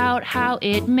think about how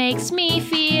it makes me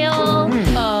feel?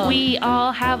 We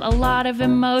all have a lot of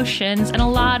emotions and a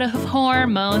lot of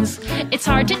hormones. It's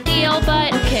hard to deal,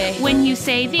 but when you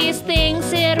say these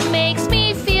things, it makes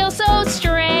me feel so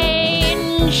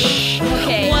strange.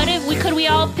 Could we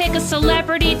all pick a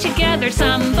celebrity together,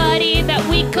 somebody that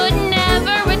we could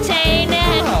never retain,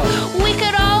 and we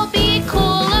could all be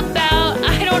cool about,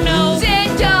 I don't know,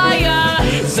 Zendaya,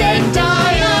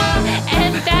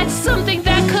 and that's something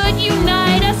that could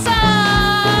unite us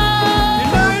all.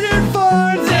 United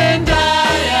for Zendaya.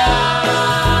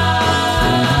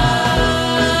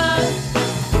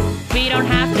 We don't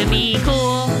have to be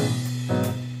cool.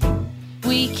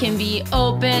 We can be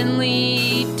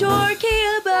openly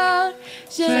dorky about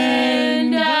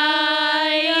Zendaya.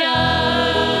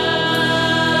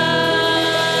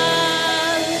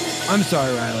 I'm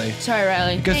sorry, Riley. Sorry,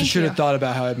 Riley. I guess I Thank should you. have thought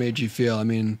about how it made you feel. I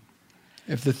mean,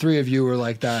 if the three of you were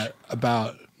like that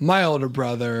about my older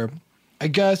brother, I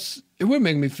guess it would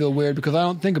make me feel weird because I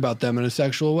don't think about them in a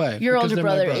sexual way. Your because older they're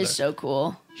my brother is so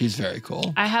cool. He's very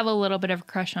cool. I have a little bit of a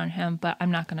crush on him, but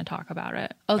I'm not going to talk about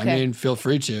it. Okay. I mean, feel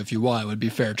free to if you want. It would be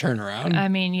fair turnaround. I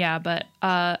mean, yeah, but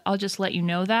I'll just let you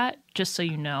know that, just so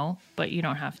you know, but you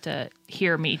don't have to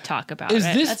hear me talk about Is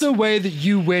it. this the way that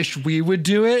you wish we would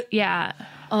do it? Yeah.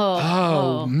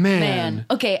 Oh, man.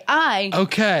 Okay, I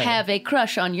have a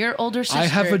crush on your older sister. I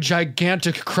have a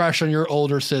gigantic crush on your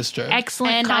older sister.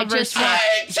 Excellent And I just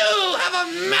conversation. I too have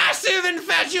a massive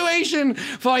infatuation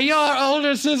for your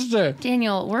older sister.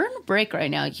 Daniel, we're on a break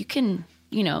right now. You can,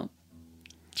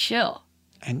 chill.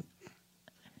 And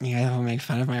you guys will make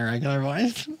fun of my regular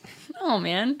voice? Oh,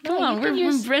 man. Come on.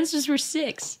 We're friends since we're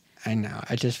 6. I know.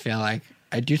 I just feel like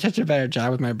I do such a better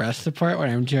job with my breast support when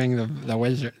I'm doing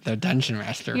the dungeon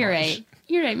master You're voice. right.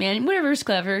 You're right, man. Whatever's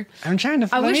clever. I'm trying to.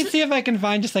 Let me see if I can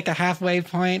find just like a halfway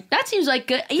point. That seems like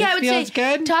good. Yeah, I would say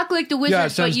good? talk like the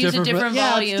wizard, but use a different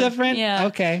volume. Yeah, it's different. Yeah.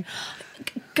 Okay.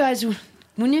 Guys,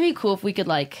 wouldn't it be cool if we could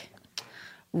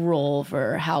roll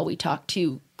for how we talk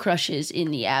to crushes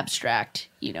in the abstract?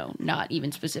 Not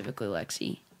even specifically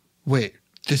Lexi. Wait,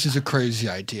 this is a crazy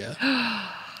idea.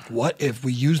 What if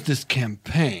we use this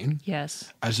campaign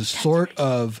as a sort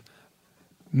of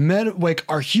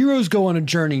our heroes go on a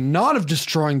journey not of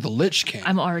destroying the Lich King.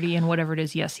 I'm already in whatever it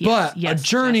is. Yes. But a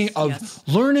journey of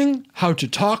learning how to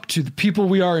talk to the people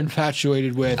we are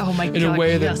infatuated with in a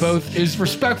way that both is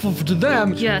respectful to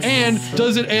them and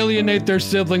doesn't alienate their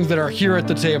siblings that are here at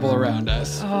the table around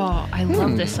us. Oh, I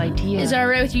love this idea. Is that all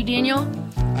right with you, Daniel?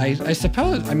 I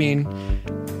suppose. I mean,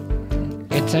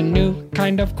 it's a new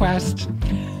kind of quest.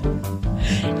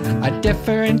 A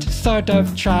different sort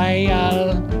of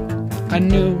trial. A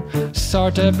new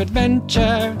sort of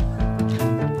adventure.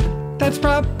 That's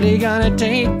probably gonna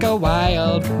take a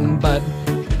while, but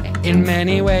in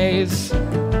many ways,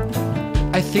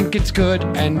 I think it's good,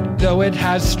 and though it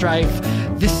has strife,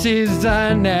 this is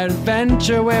an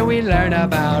adventure where we learn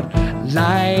about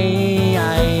life.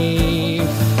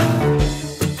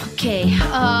 Okay,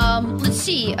 let's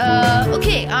see.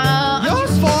 Your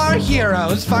 4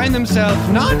 heroes find themselves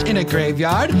not in a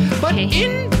graveyard, but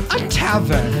in a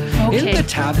tavern. In the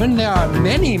tavern, there are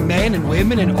many men and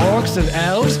women and orcs and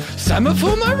elves, some of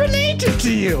whom are related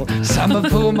to you, some of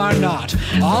whom are not,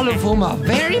 all of whom are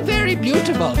very, very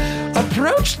beautiful.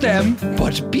 Approach them,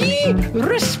 but be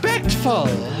respectful.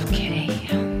 Okay.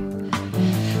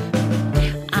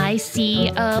 I see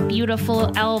a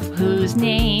beautiful elf whose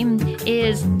name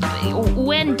is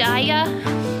Wendaya,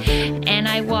 and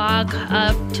I walk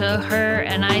up to her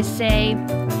and I say,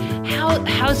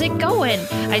 how's it going?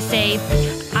 I say,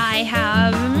 I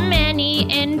have many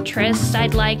interests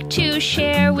I'd like to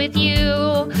share with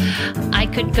you. I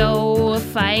could go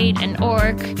fight an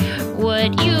orc.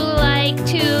 Would you like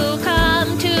to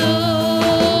come too?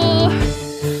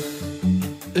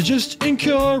 Just in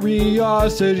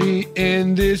curiosity,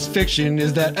 in this fiction,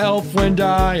 is that Elf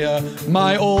Wendaya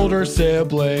my older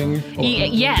sibling?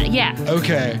 Yeah.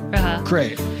 Okay, Uh-huh.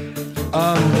 great.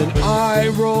 Then I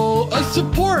roll a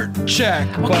support check,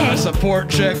 but a support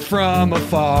check from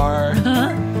afar.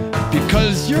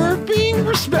 Because you're being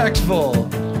respectful.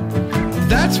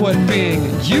 That's what being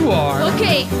you are.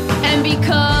 Okay, and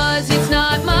because it's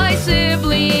not my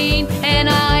sibling, and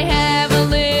I have a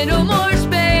little more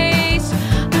space,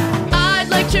 I'd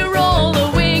like to roll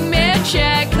a wingman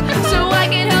check, so I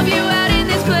can help you out in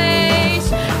this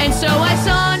place. And so I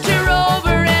saunter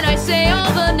over and I say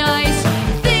all the nice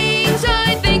things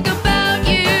I think about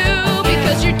you,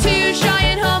 because you're too shy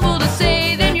and humble to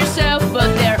say them yourself, but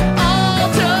they're all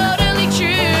totally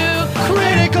true.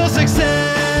 Critical success!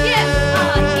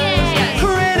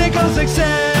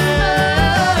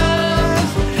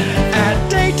 Success at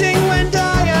dating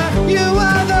Wendaya, you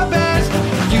are the best.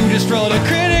 You just rolled a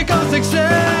critical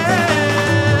success.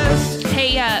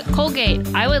 Hey, Colgate,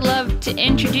 I would love to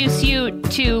introduce you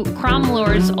to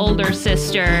Cromlor's older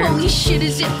sister. Holy shit,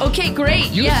 is it? Okay, great.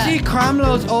 You see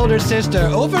Cromlow's older sister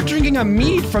over drinking a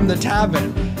mead from the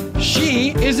tavern.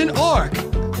 She is an orc.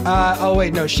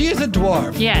 She is a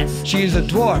dwarf. Yes. She's a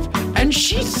dwarf. And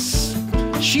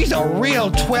she's a real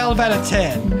 12 out of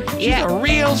 10. She's a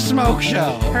real smoke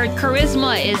show. Her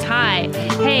charisma is high.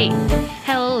 Hey,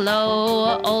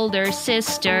 hello, older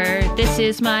sister. This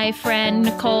is my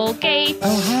friend Colgate.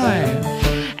 Oh, hi.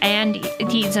 And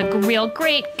he's a real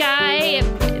great guy.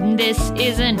 This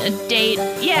isn't a date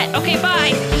yet. Okay,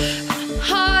 bye.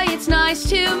 Hi, it's nice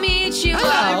to meet you.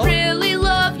 Hello. I really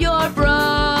love your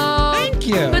bro. Thank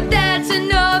you. But that's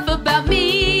enough about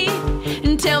me.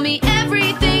 And tell me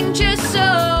everything just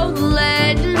so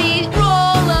let me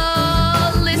roll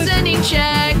a listening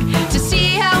check to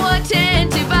see how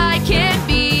attentive I can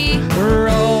be.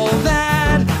 Roll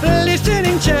that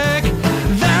listening check.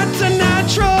 That's a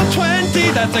natural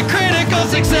 20. That's a critical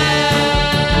success.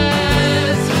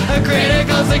 A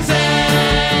critical success.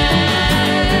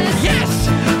 Yes!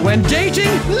 When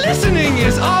dating, listening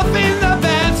is often the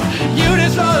best. You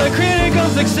just roll a critical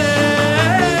success.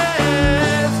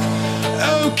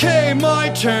 Okay, my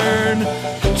turn.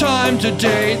 Time to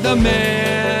date the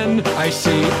man I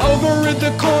see over at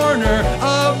the corner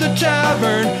of the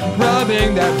tavern,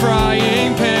 rubbing that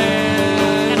frying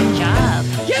pan. Good job.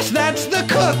 Yes, that's the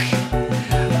cook,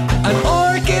 an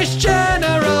orcish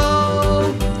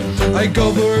general. I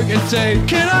go berg and say,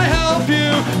 can I help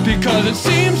you? Because it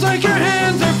seems like your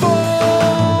hands are full.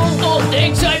 Oh,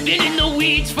 thanks, I've been in the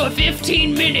weeds for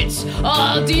 15 minutes.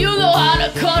 Do you know how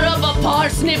to cut up a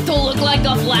parsnip to look like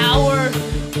a flower?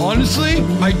 Honestly,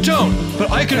 I don't, but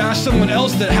I could ask someone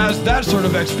else that has that sort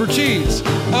of expertise.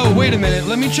 Oh, wait a minute,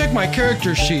 let me check my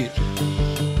character sheet.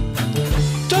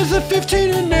 Does a 15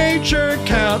 in nature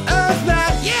count as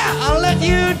that? Yeah, I'll let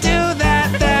you do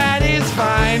that, that is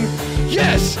fine.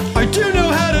 Yes, I do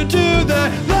know how to do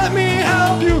that, let me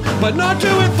help you, but not do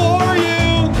it for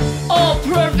you. Oh,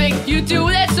 perfect, you do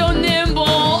that so nimble.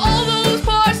 All those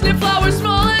parsnip flowers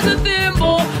small as a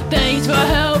thimble. Thanks for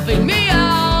helping me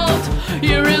out.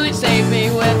 You really saved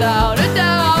me without a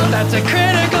doubt. That's a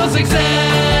critical success.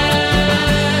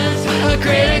 A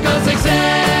critical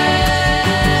success.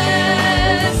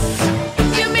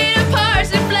 You made a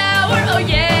parsnip flower, oh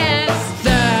yes.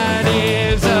 That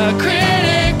is a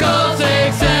critical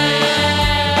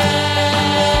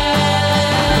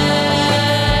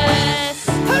success.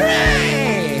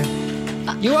 Hooray!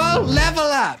 You all level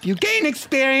up. You gain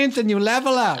experience and you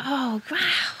level up. Oh, wow.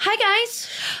 Hi, guys.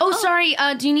 Oh, sorry.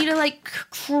 Do you need to,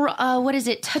 what is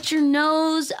it? Touch your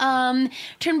nose,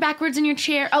 turn backwards in your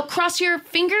chair. Oh, cross your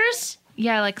fingers?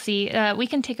 Yeah, Lexi, we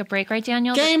can take a break, right,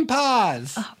 Daniel? Game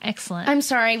pause. Oh, excellent. I'm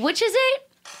sorry. Which is it?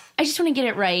 I just want to get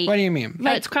it right. What do you mean?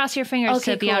 It's cross your fingers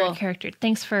Okay, to be out cool. of character.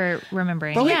 Thanks for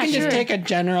remembering. But we Yeah, can sure. just take a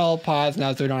general pause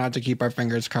now so we don't have to keep our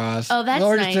fingers crossed. Oh, that's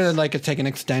or nice. just to take an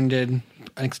extended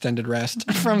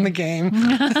rest from the game.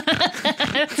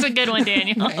 That's a good one,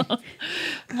 Daniel.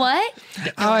 What?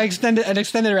 An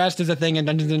extended rest is a thing in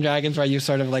Dungeons and Dragons where you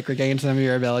sort of regain some of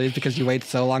your abilities because you wait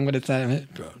so long, but it's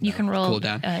You can roll. cool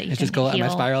down. You It's just cool. Am I heal.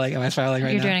 spiraling? Am I spiraling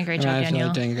right You're now? doing a great Am job, I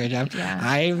Daniel. doing a great job. Yeah.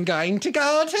 I'm going to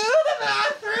go to the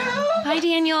bathroom. Hi,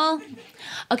 Daniel.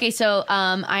 Okay, so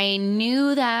I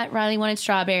knew that Riley wanted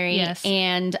strawberry. Yes.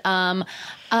 And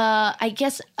I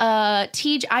guess,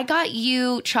 Tej, I got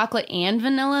you chocolate and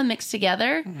vanilla mixed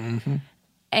together. Mm-hmm.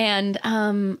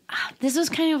 And this was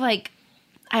kind of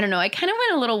I don't know, I kind of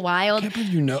went a little wild. I can't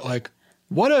believe you know,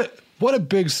 what what a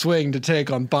big swing to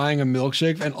take on buying a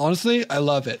milkshake. And honestly, I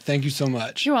love it. Thank you so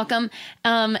much. You're welcome.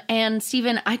 And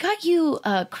Steven, I got you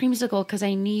a creamsicle because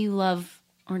I knew you love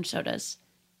orange sodas.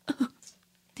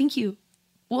 Thank you.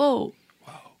 Whoa.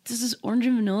 Wow. This is orange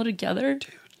and vanilla together?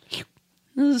 Dude.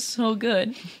 This is so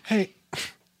good. Hey,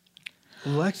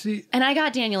 Lexi. And I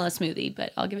got Daniel a smoothie,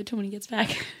 but I'll give it to him when he gets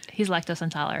back. He's lactose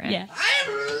intolerant. Yeah.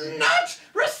 I'm not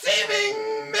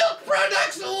receiving milk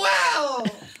products well.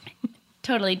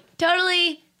 Totally.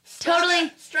 Strawberries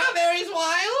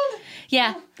wild?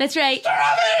 Yeah, that's right.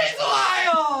 Strawberries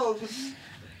wild!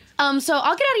 So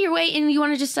I'll get out of your way, and you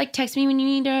want to just like text me when you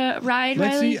need a ride,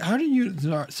 Riley? Lexi, how do you...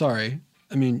 Sorry.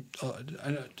 I mean,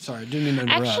 sorry, I didn't mean to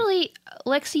interrupt. Actually,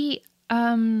 Lexi,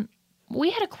 we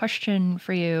had a question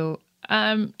for you.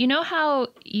 You know how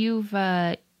you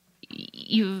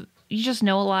just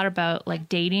know a lot about like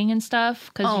dating and stuff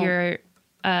because you're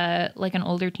like an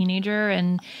older teenager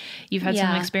and you've had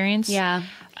some experience. Yeah.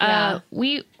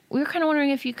 We were kind of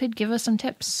wondering if you could give us some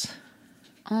tips.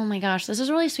 Oh my gosh, this is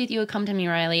really sweet that you would come to me,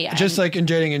 Riley. Just like in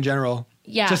dating in general.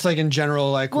 Yeah. Just like in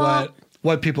general, like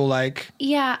what people like.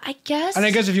 Yeah, I guess. And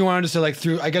I guess if you wanted to say like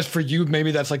I guess for you,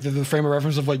 maybe that's like the frame of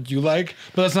reference of what you like,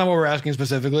 but that's not what we're asking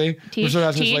specifically. We're sort of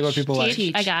asking like what people like.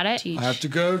 I got it. I have to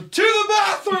go to the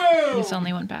bathroom. It's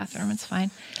only one bathroom. It's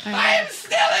fine. I'm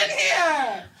still in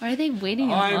here. Why are they waiting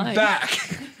in line? I'm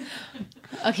back.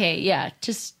 Okay, yeah.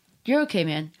 Just, you're okay,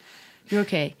 man. You're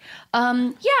okay.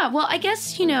 Yeah, well, I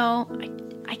guess,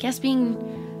 I guess being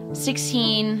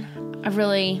 16, I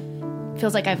really...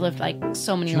 feels like I've lived like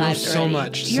so many lives already. So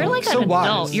much. You're like an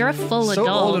adult. You're a full adult.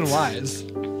 So old and wise.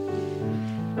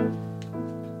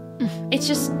 It's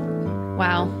just,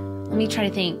 wow. Let me try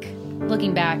to think.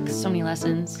 Looking back, so many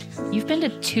lessons. You've been to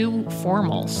 2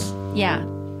 formals. Yeah.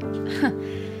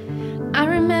 I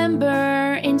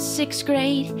remember in 6th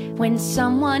grade when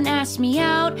someone asked me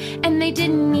out and they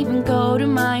didn't even go to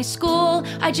my school.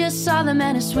 I just saw them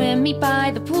at a swim meet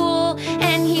by the pool,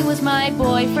 and he was my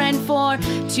boyfriend for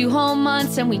 2 whole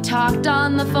months, and we talked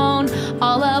on the phone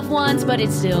all of once, but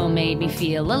it still made me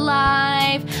feel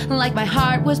alive, like my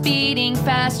heart was beating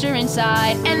faster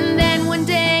inside. And then one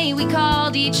day we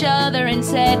called each other and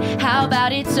said, how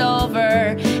about it's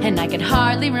over? And I could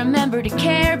hardly remember to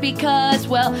care because,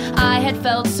 well, I had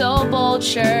felt so bold,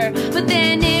 sure, but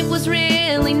then it was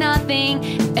really nothing,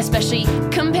 especially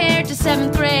compared to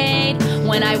 7th grade,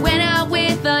 when I went out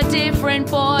with a different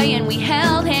boy and we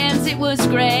held hands. It was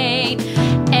great.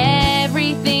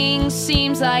 Everything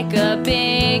seems like a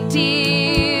big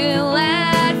deal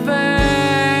at first.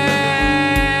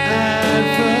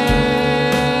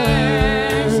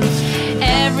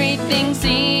 Everything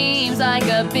seems like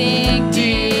a big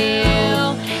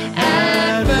deal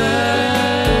at first.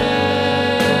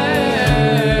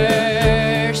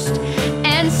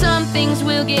 And some things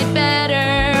will get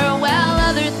better while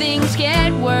other things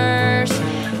get worse.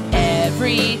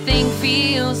 Everything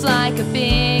feels like a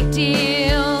big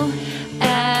deal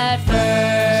at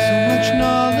first. So much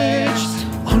knowledge,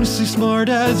 honestly smart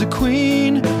as a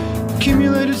queen.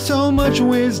 Accumulated so much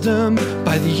wisdom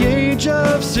by the age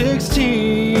of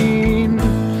 16.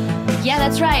 Yeah,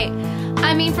 that's right.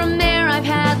 I mean, from there I've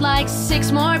had like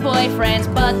 6 more boyfriends,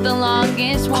 but the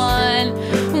longest one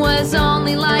was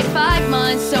only like 5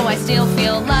 months, so I still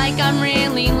feel like I'm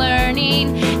really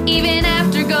learning, even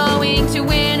after going to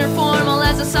winter formal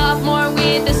as a sophomore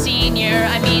with a senior.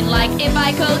 I mean, like, if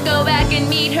I could go back and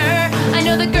meet her, I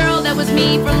know the girl that was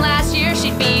me from last year,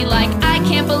 she'd be like, I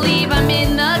can't believe I'm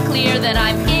in the clear, that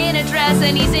I'm in a dress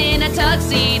and he's in a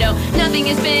tuxedo. Nothing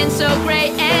has been so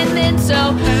great, and then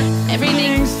so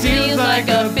everything feels like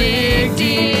a big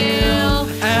deal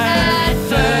at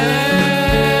first.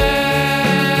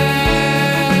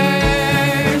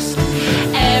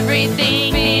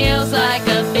 Everything feels like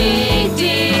a big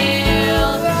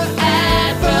deal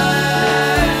at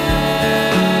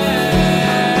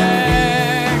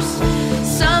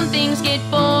first. Some things get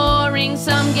boring,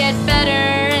 some get better,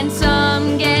 and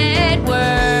some get worse.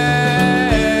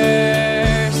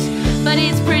 But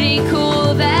it's pretty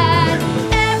cool that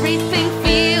everything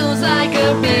feels like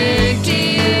a big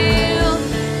deal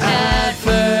at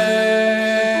first.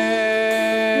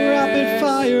 Rapid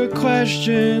fire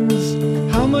questions.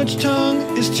 How much tongue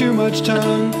is too much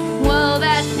tongue? Well,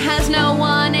 that has no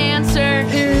one answer.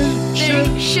 There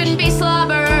shouldn't be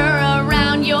slobber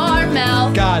around your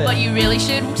mouth. Got it. But you really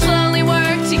should slowly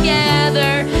work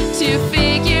together to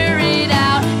figure it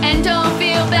out. And don't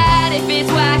feel bad if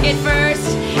it's whack at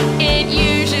first. It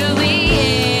usually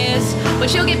is.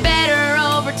 But you'll get better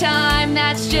over time.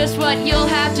 That's just what you'll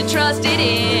have to trust it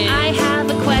is. I have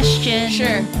a question.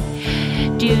 Sure.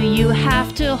 Do you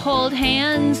have to hold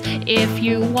hands if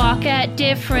you walk at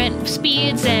different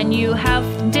speeds and you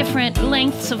have different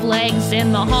lengths of legs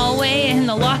in the hallway and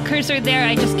the lockers are there?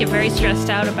 I just get very stressed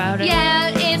out about it.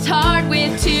 Yeah, it's hard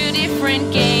with 2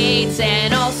 different gates,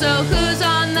 and also who's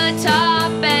on the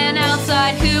top and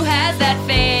outside, who has that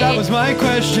face? That was my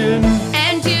question.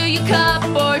 And do you cup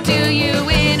or do you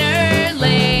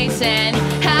interlace? And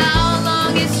how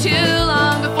long is too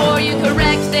long before you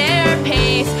correct their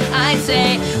pace? I'd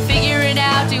say figure it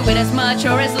out, do it as much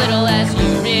or as little as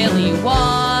you really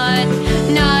want.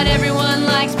 Not everyone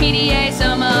likes PDA,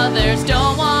 some others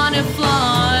don't want to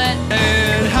flaunt.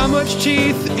 And how much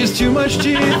teeth is too much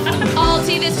teeth? All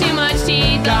teeth is too much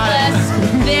teeth, unless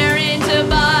they're into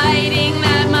biting.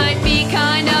 That might be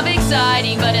kind of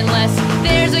exciting, but unless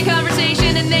there's a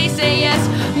conversation and they say yes,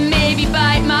 maybe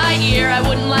bite my ear. I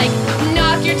wouldn't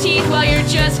knock your teeth while you're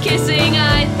just kissing.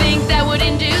 I think that would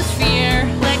induce fear.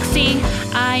 Lexi,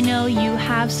 I know you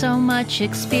have so much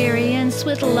experience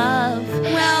with love.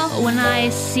 Well, when I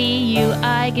see you,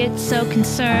 I get so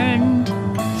concerned.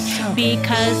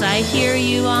 Because I hear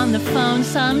you on the phone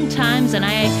sometimes and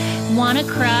I want to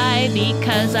cry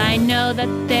because I know that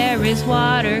there is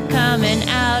water coming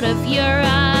out of your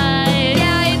eyes.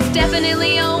 Yeah, it's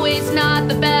definitely always not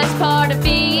the best part of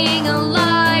being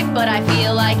alive, but I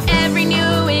feel like every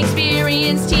new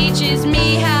experience teaches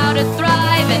me how to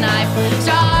thrive, and I've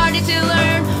started to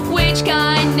learn which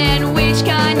kind and which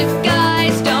kind of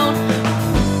guys don't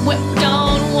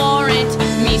warrant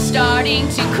me starting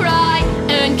to cry.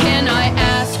 And can I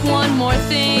ask one more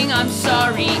thing? I'm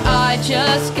sorry, I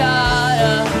just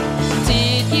gotta.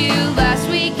 Did you last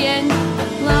weekend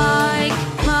like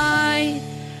my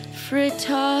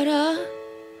frittata?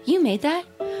 You made that?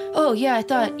 Oh yeah, I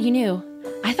thought you knew.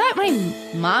 I thought my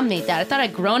mom made that. I thought a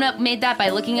grown-up made that by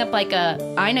looking up like a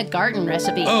Ina Garten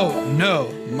recipe. Oh,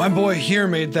 no. My boy here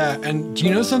made that. And do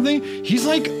you know something? He's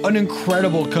like an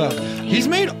incredible cook. He's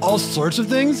made all sorts of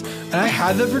things, and I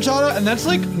had that frittata, and that's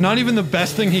like not even the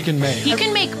best thing he can make. He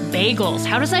can make bagels.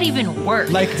 How does that even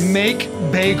work? Like, make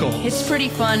bagels. It's pretty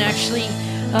fun, actually.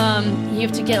 You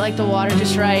have to get like the water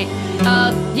just right.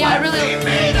 Yeah, I really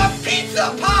made a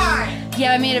pizza pie!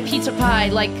 Yeah, I made a pizza pie,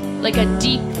 like a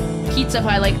deep pizza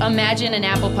pie. Like, imagine an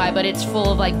apple pie, but it's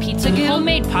full of like pizza goo.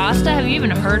 Homemade pasta? Have you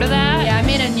even heard of that? Yeah, I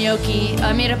made a gnocchi.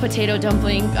 I made a potato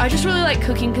dumpling. I just really like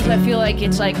cooking because I feel like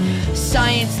it's like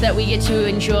science that we get to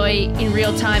enjoy in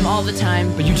real time all the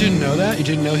time. But you didn't know that? You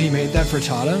didn't know he made that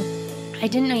frittata? I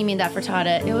didn't know you made that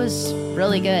frittata. It was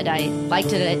really good. I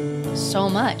liked it so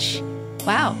much.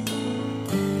 Wow.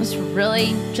 It was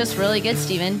really good,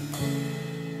 Steven.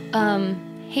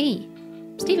 Hey,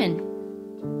 Steven,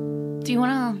 do you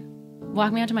want to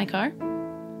walk me out to my car?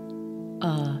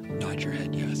 Nod your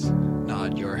head, yes.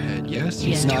 Nod your head, yes.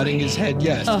 He's nodding his head,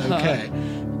 yes. Uh-huh. Okay,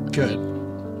 good.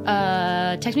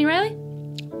 Text me, Riley?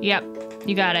 Yep,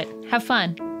 you got it. Have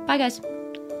fun. Bye, guys.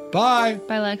 Bye.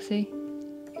 Bye, Lexi.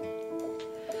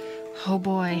 Oh,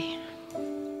 boy.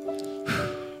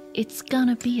 It's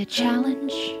gonna be a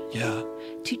challenge. Yeah.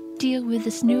 To deal with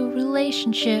this new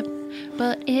relationship,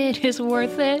 but it is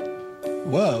worth it.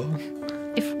 Whoa.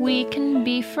 If we can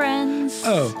be friends.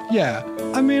 Oh, yeah.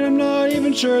 I mean, I'm not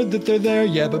even sure that they're there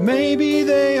yet, but maybe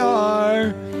they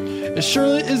are. It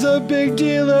surely is a big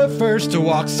deal at first to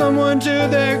walk someone to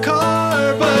their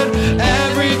car, but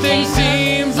everything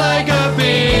seems like a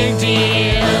big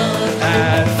deal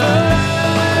at first.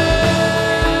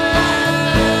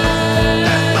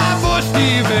 That's my boy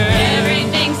Steven.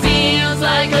 Everything seems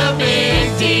like a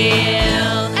big deal.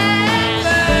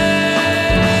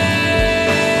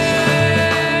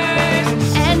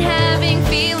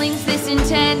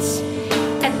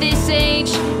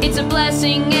 It's a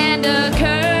blessing and a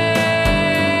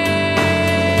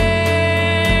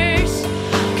curse,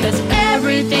 'cause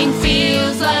everything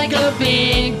feels like a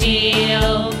big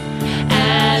deal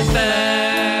at first.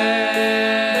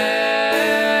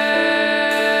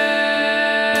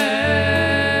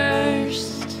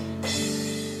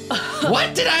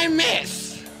 What did I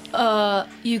miss?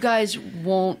 You guys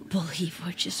won't believe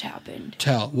what just happened.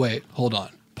 Wait, hold on.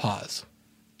 Pause.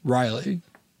 Riley.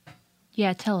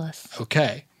 Yeah, tell us.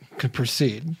 Okay, could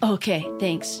proceed. Okay,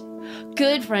 thanks.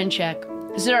 Good friend check.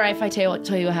 Is it alright if I tell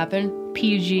you what happened?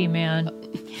 PG, man.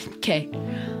 Okay.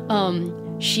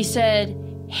 She said,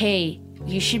 hey,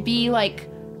 you should be like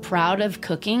proud of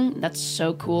cooking. That's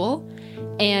so cool.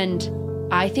 And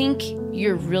I think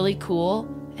you're really cool.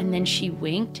 And then she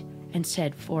winked and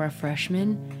said, for a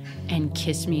freshman, and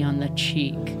kissed me on the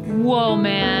cheek. Whoa,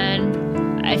 man.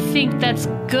 I think that's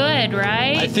good,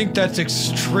 right? I think that's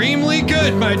extremely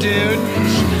good, my dude.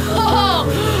 Oh!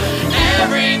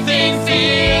 Everything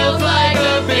feels like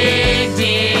a big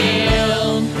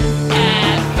deal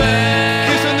at first.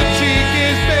 Kiss on the cheek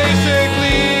is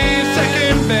basically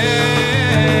second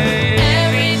base.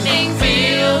 Everything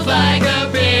feels like a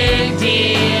big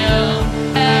deal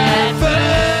at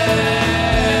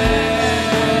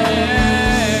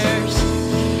first.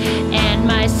 And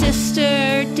my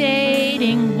sister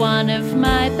dating one of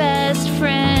my best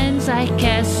friends, I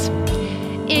guess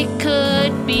it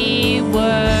could be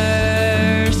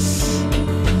worse.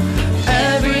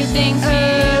 Everything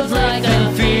feels like a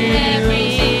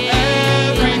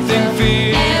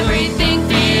everything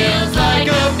feels like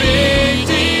a big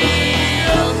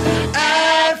deal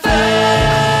at first.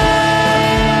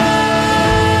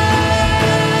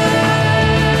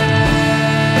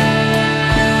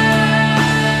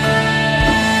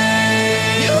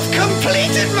 You've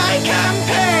completed my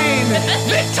campaign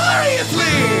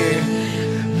victoriously.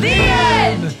 The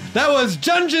end! That was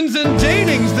Dungeons and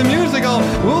Datings, the musical.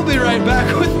 We'll be right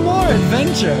back with more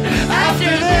adventure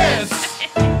after this.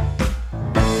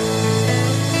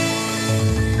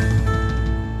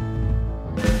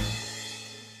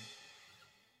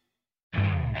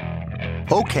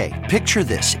 Okay, picture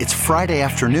this. It's Friday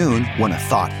afternoon when a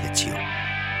thought hits you.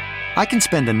 I can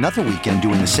spend another weekend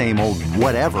doing the same old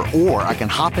whatever, or I can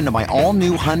hop into my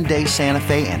all-new Hyundai Santa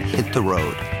Fe and hit the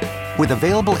road. With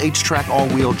available H-Track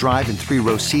all-wheel drive and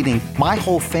 3-row seating, my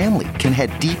whole family can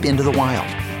head deep into the wild.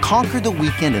 Conquer the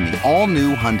weekend in the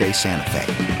all-new Hyundai Santa Fe.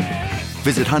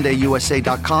 Visit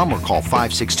HyundaiUSA.com or call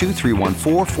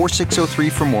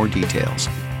 562-314-4603 for more details.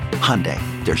 Hyundai,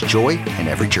 there's joy in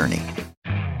every journey.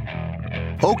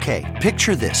 Okay,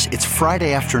 picture this. It's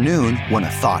Friday afternoon when a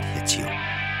thought hits you.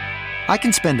 I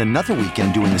can spend another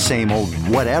weekend doing the same old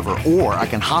whatever, or I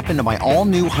can hop into my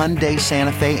all-new Hyundai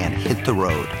Santa Fe and hit the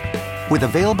road. With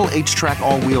available H-Track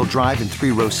all-wheel drive and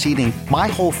 3-row seating, my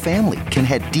whole family can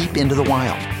head deep into the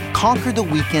wild. Conquer the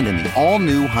weekend in the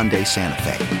all-new Hyundai Santa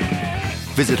Fe.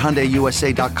 Visit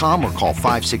HyundaiUSA.com or call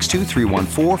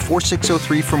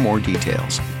 562-314-4603 for more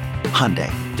details.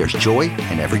 Hyundai, there's joy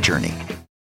in every journey.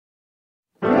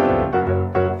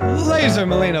 Laser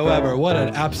Malena-Webber, what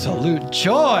an absolute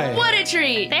joy. What a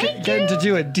treat. Getting to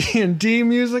do a D&D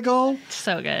musical.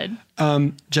 So good.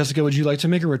 Jessica, would you like to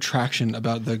make a retraction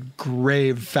about the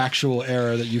grave factual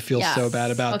error that you feel so bad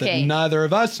about that neither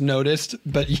of us noticed,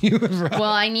 but you have? Well,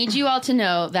 I need you all to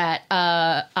know that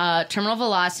Terminal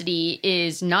Velocity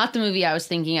is not the movie I was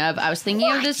thinking of. I was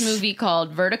thinking of this movie called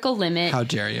Vertical Limit. How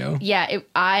dare you? Yeah,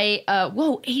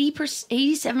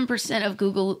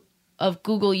 87% of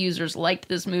Google users liked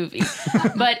this movie,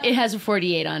 but it has a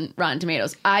 48 on Rotten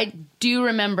Tomatoes. I do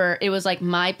remember it was like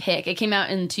my pick. It came out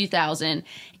in 2000,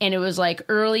 and it was like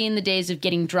early in the days of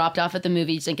getting dropped off at the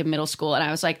movies, like in middle school. And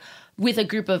I was like, with a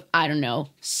group of,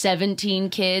 17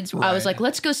 kids, right. I was like,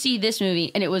 let's go see this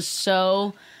movie. And it was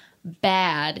so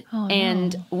bad. Oh,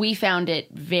 and we found it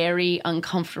very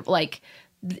uncomfortable. Like,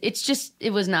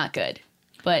 it was not good.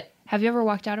 But have you ever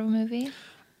walked out of a movie?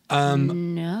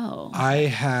 No. I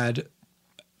had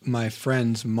my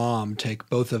friend's mom take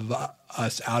both of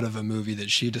us out of a movie that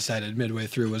she decided midway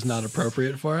through was not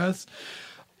appropriate for us.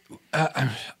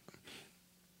 I'm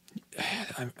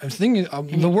thinking,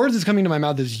 the words that's coming to my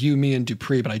mouth is You, Me, and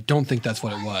Dupree, but I don't think that's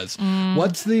what it was.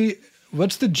 What's the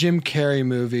Jim Carrey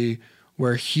movie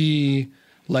where he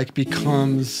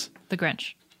becomes The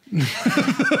Grinch?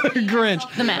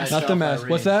 Grinch. The Mask. Not The Mask.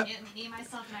 What's that?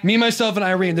 Me, Myself, and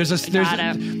Irene. There's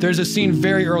a scene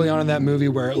very early on in that movie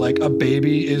where a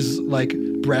baby is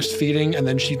breastfeeding, and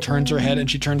then she turns her head and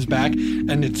she turns back,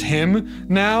 and it's him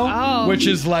now, which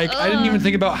is I didn't even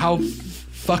think about how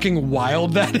fucking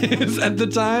wild that is at the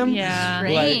time. Yeah.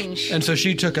 Strange. And so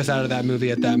she took us out of that movie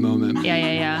at that moment.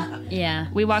 Yeah.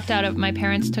 We walked out of, my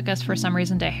parents took us for some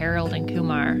reason to Harold and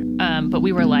Kumar, but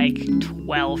we were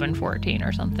 12 and 14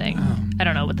 or something. Oh. I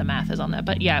don't know what the math is on that,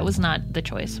 but yeah, it was not the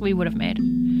choice we would have made.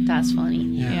 That's funny.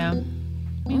 Yeah.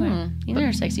 Anyway, these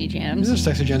are sexy jams. These are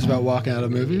sexy jams about walking out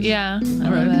of movies. Yeah, I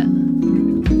love it.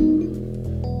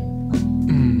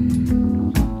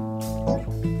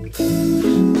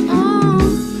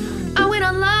 I went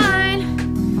online,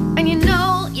 and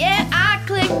I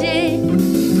clicked it.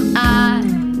 I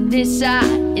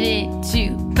decided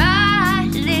to buy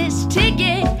this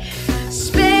ticket.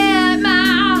 Spent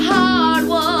my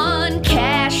hard-won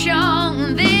cash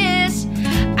on this.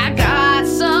 I got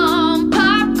some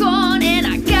popcorn and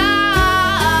I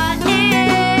got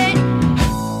it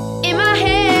in my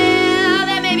head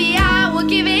that maybe I will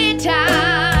give it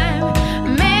time.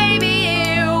 Maybe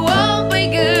it won't be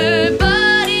good,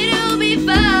 but it'll be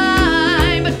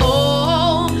fine. But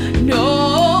oh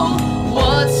no,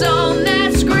 what's on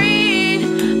that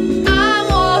screen? I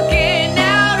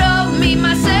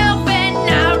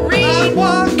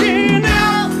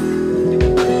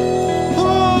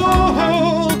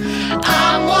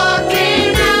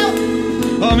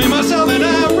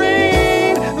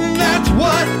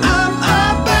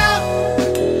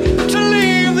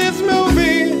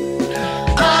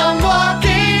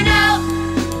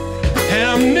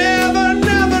I'm never,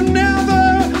 never,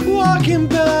 never walking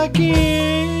back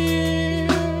in.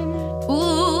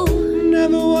 Ooh,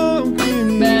 Never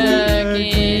walking back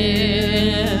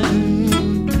in.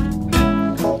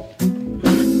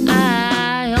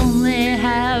 I only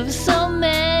have so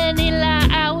many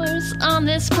hours on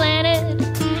this planet.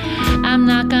 I'm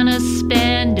not gonna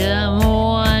spend them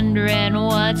wondering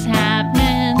what's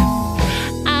happening.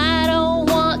 I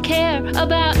don't care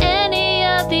about any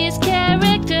of these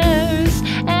characters,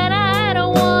 and I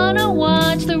don't wanna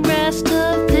watch the rest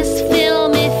of this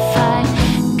film if I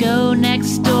go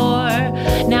next door.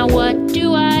 Now what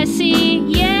do I see?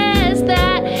 Yes,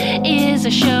 that is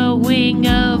a showing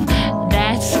of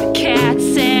That's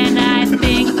Cats, and I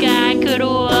think I could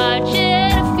watch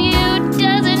it a few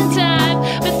dozen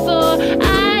times before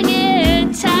I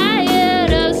get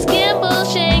tired of Skimble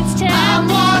Shank's time. I'm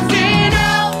walking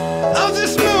out of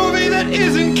this movie that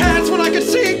isn't Cats when I could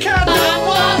see Cats. I'm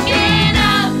walking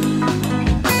out.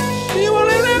 You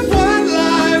only live one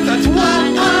life, that's what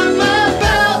I'm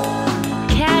about.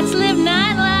 Cats live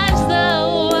 9 lives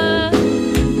though.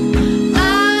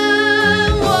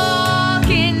 I'm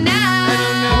walking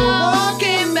out,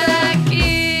 walking back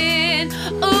in.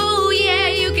 Oh yeah,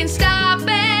 you can stop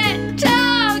and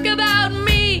talk about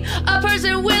me, a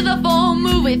person with a full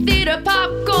movie theater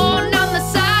popcorn on the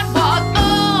sidewalk.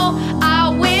 Oh, I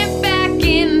went back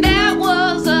in, that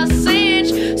was a cinch,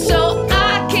 so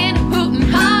I can hoot and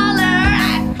holler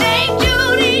at Dame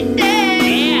Judi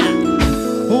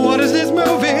Dench. What is this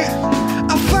movie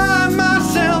I find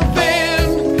myself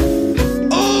in?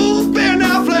 Oh, Ben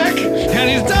Affleck, and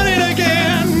he's done it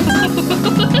again.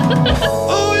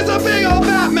 Oh, he's a big old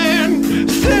Batman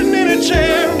sitting in a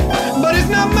chair, but he's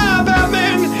not my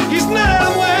Batman. He's not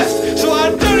Adam West, so I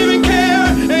don't even care.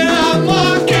 And I'm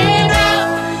walking out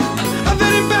of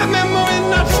any Batman movie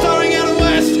not starring Adam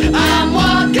West. I'm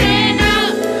walking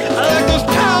out. I like those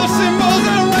power symbols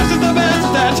and the rest of the best.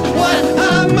 That's what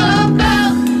I'm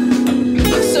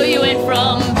about. So you went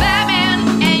from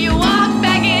Batman and you walked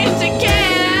back into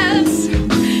Cats.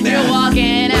 You're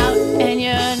walking out and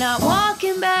you're not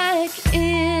walking back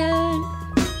in.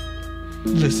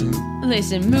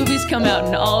 Listen, movies come out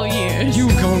in all years.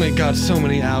 You've only got so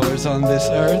many hours on this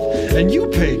earth, and you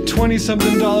paid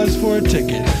 $20-something for a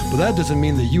ticket. But that doesn't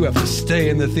mean that you have to stay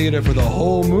in the theater for the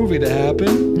whole movie to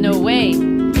happen. No way.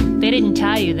 They didn't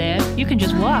tie you there. You can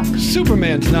just walk.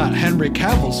 Superman's not Henry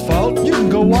Cavill's fault. You can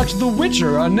go watch The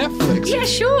Witcher on Netflix. Yeah,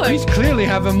 sure. He's clearly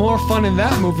having more fun in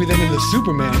that movie than in the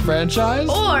Superman franchise.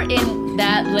 Or in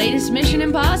that latest Mission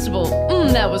Impossible.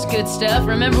 That was good stuff.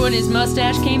 Remember when his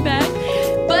mustache came back?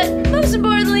 But most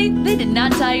importantly, they did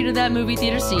not tie you to that movie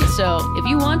theater seat. So if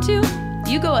you want to,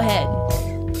 you go ahead.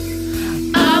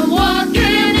 I'm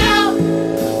walking out.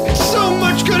 So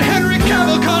much good Henry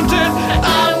Cavill content.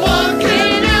 I'm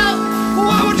walking out.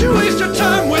 Why would you waste your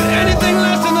time with anything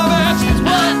less than the best? It's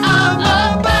what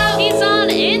I'm about. He's on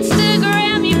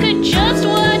Instagram. You could just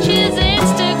watch his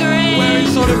Instagram. Where he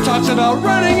sort of talks about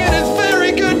running in his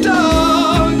very good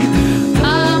dog.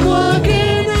 I'm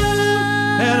walking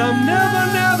out. And I'm never,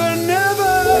 never, never,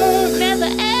 Never,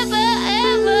 ever,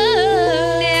 ever.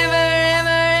 Never,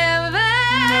 ever, ever.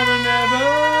 never, never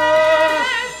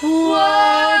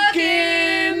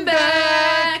Walking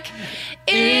back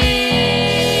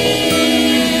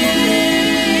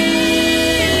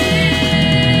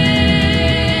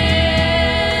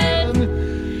in.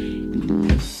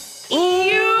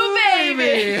 You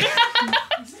baby.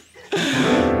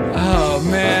 Oh,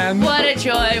 man. What a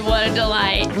joy, what a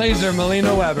delight. Laser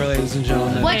Malena-Webber, ladies and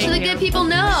gentlemen. What should the good people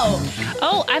know?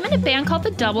 Oh, I'm in a band called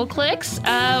the Double Clicks.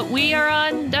 We are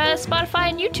on Spotify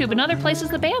and YouTube and other places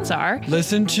the bands are.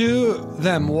 Listen to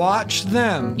them, watch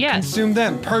them, Yes. consume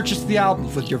them, purchase the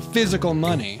albums with your physical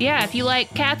money. Yeah, if you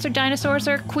like cats or dinosaurs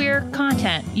or queer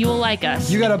content, you will like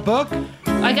us. You got a book?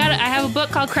 I have a book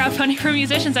called Crowdfunding for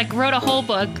Musicians. I wrote a whole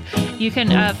book. You can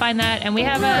find that, and we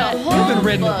have A You whole haven't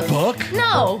written a book. book?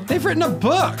 No, They've written a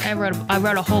book. I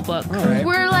wrote a whole book. All right.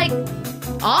 we're like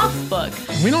off book.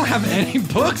 We don't have any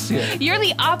books here. You're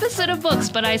the opposite of books,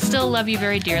 but I still love you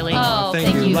very dearly. Oh,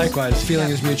 Thank you. Likewise, feeling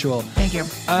is mutual. Thank you.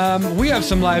 We have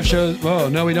some live shows. Whoa,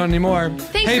 no, we don't anymore.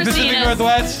 Thanks hey, for Pacific seeing us.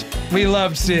 Northwest, we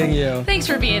loved seeing you. Thanks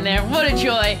for being there. What a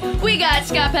joy. We got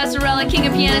Scott Passarella, King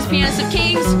of Pianists, Pianist of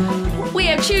Kings. We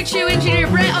have Choo Choo, Engineer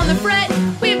Brett on the fret.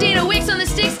 We have Dana Wicks on the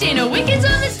sticks, Dana Wickens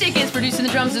on the stickins, producing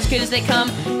the drums as good as they come.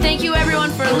 Thank you everyone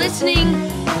for listening.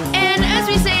 And as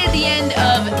we say at the end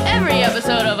of every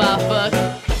episode of Off Book,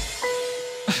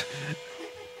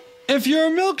 If your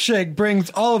milkshake brings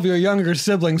all of your younger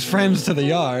siblings' friends to the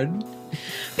yard,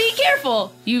 Be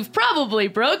careful. You've probably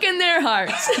broken their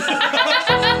hearts.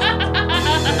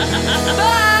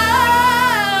 Bye.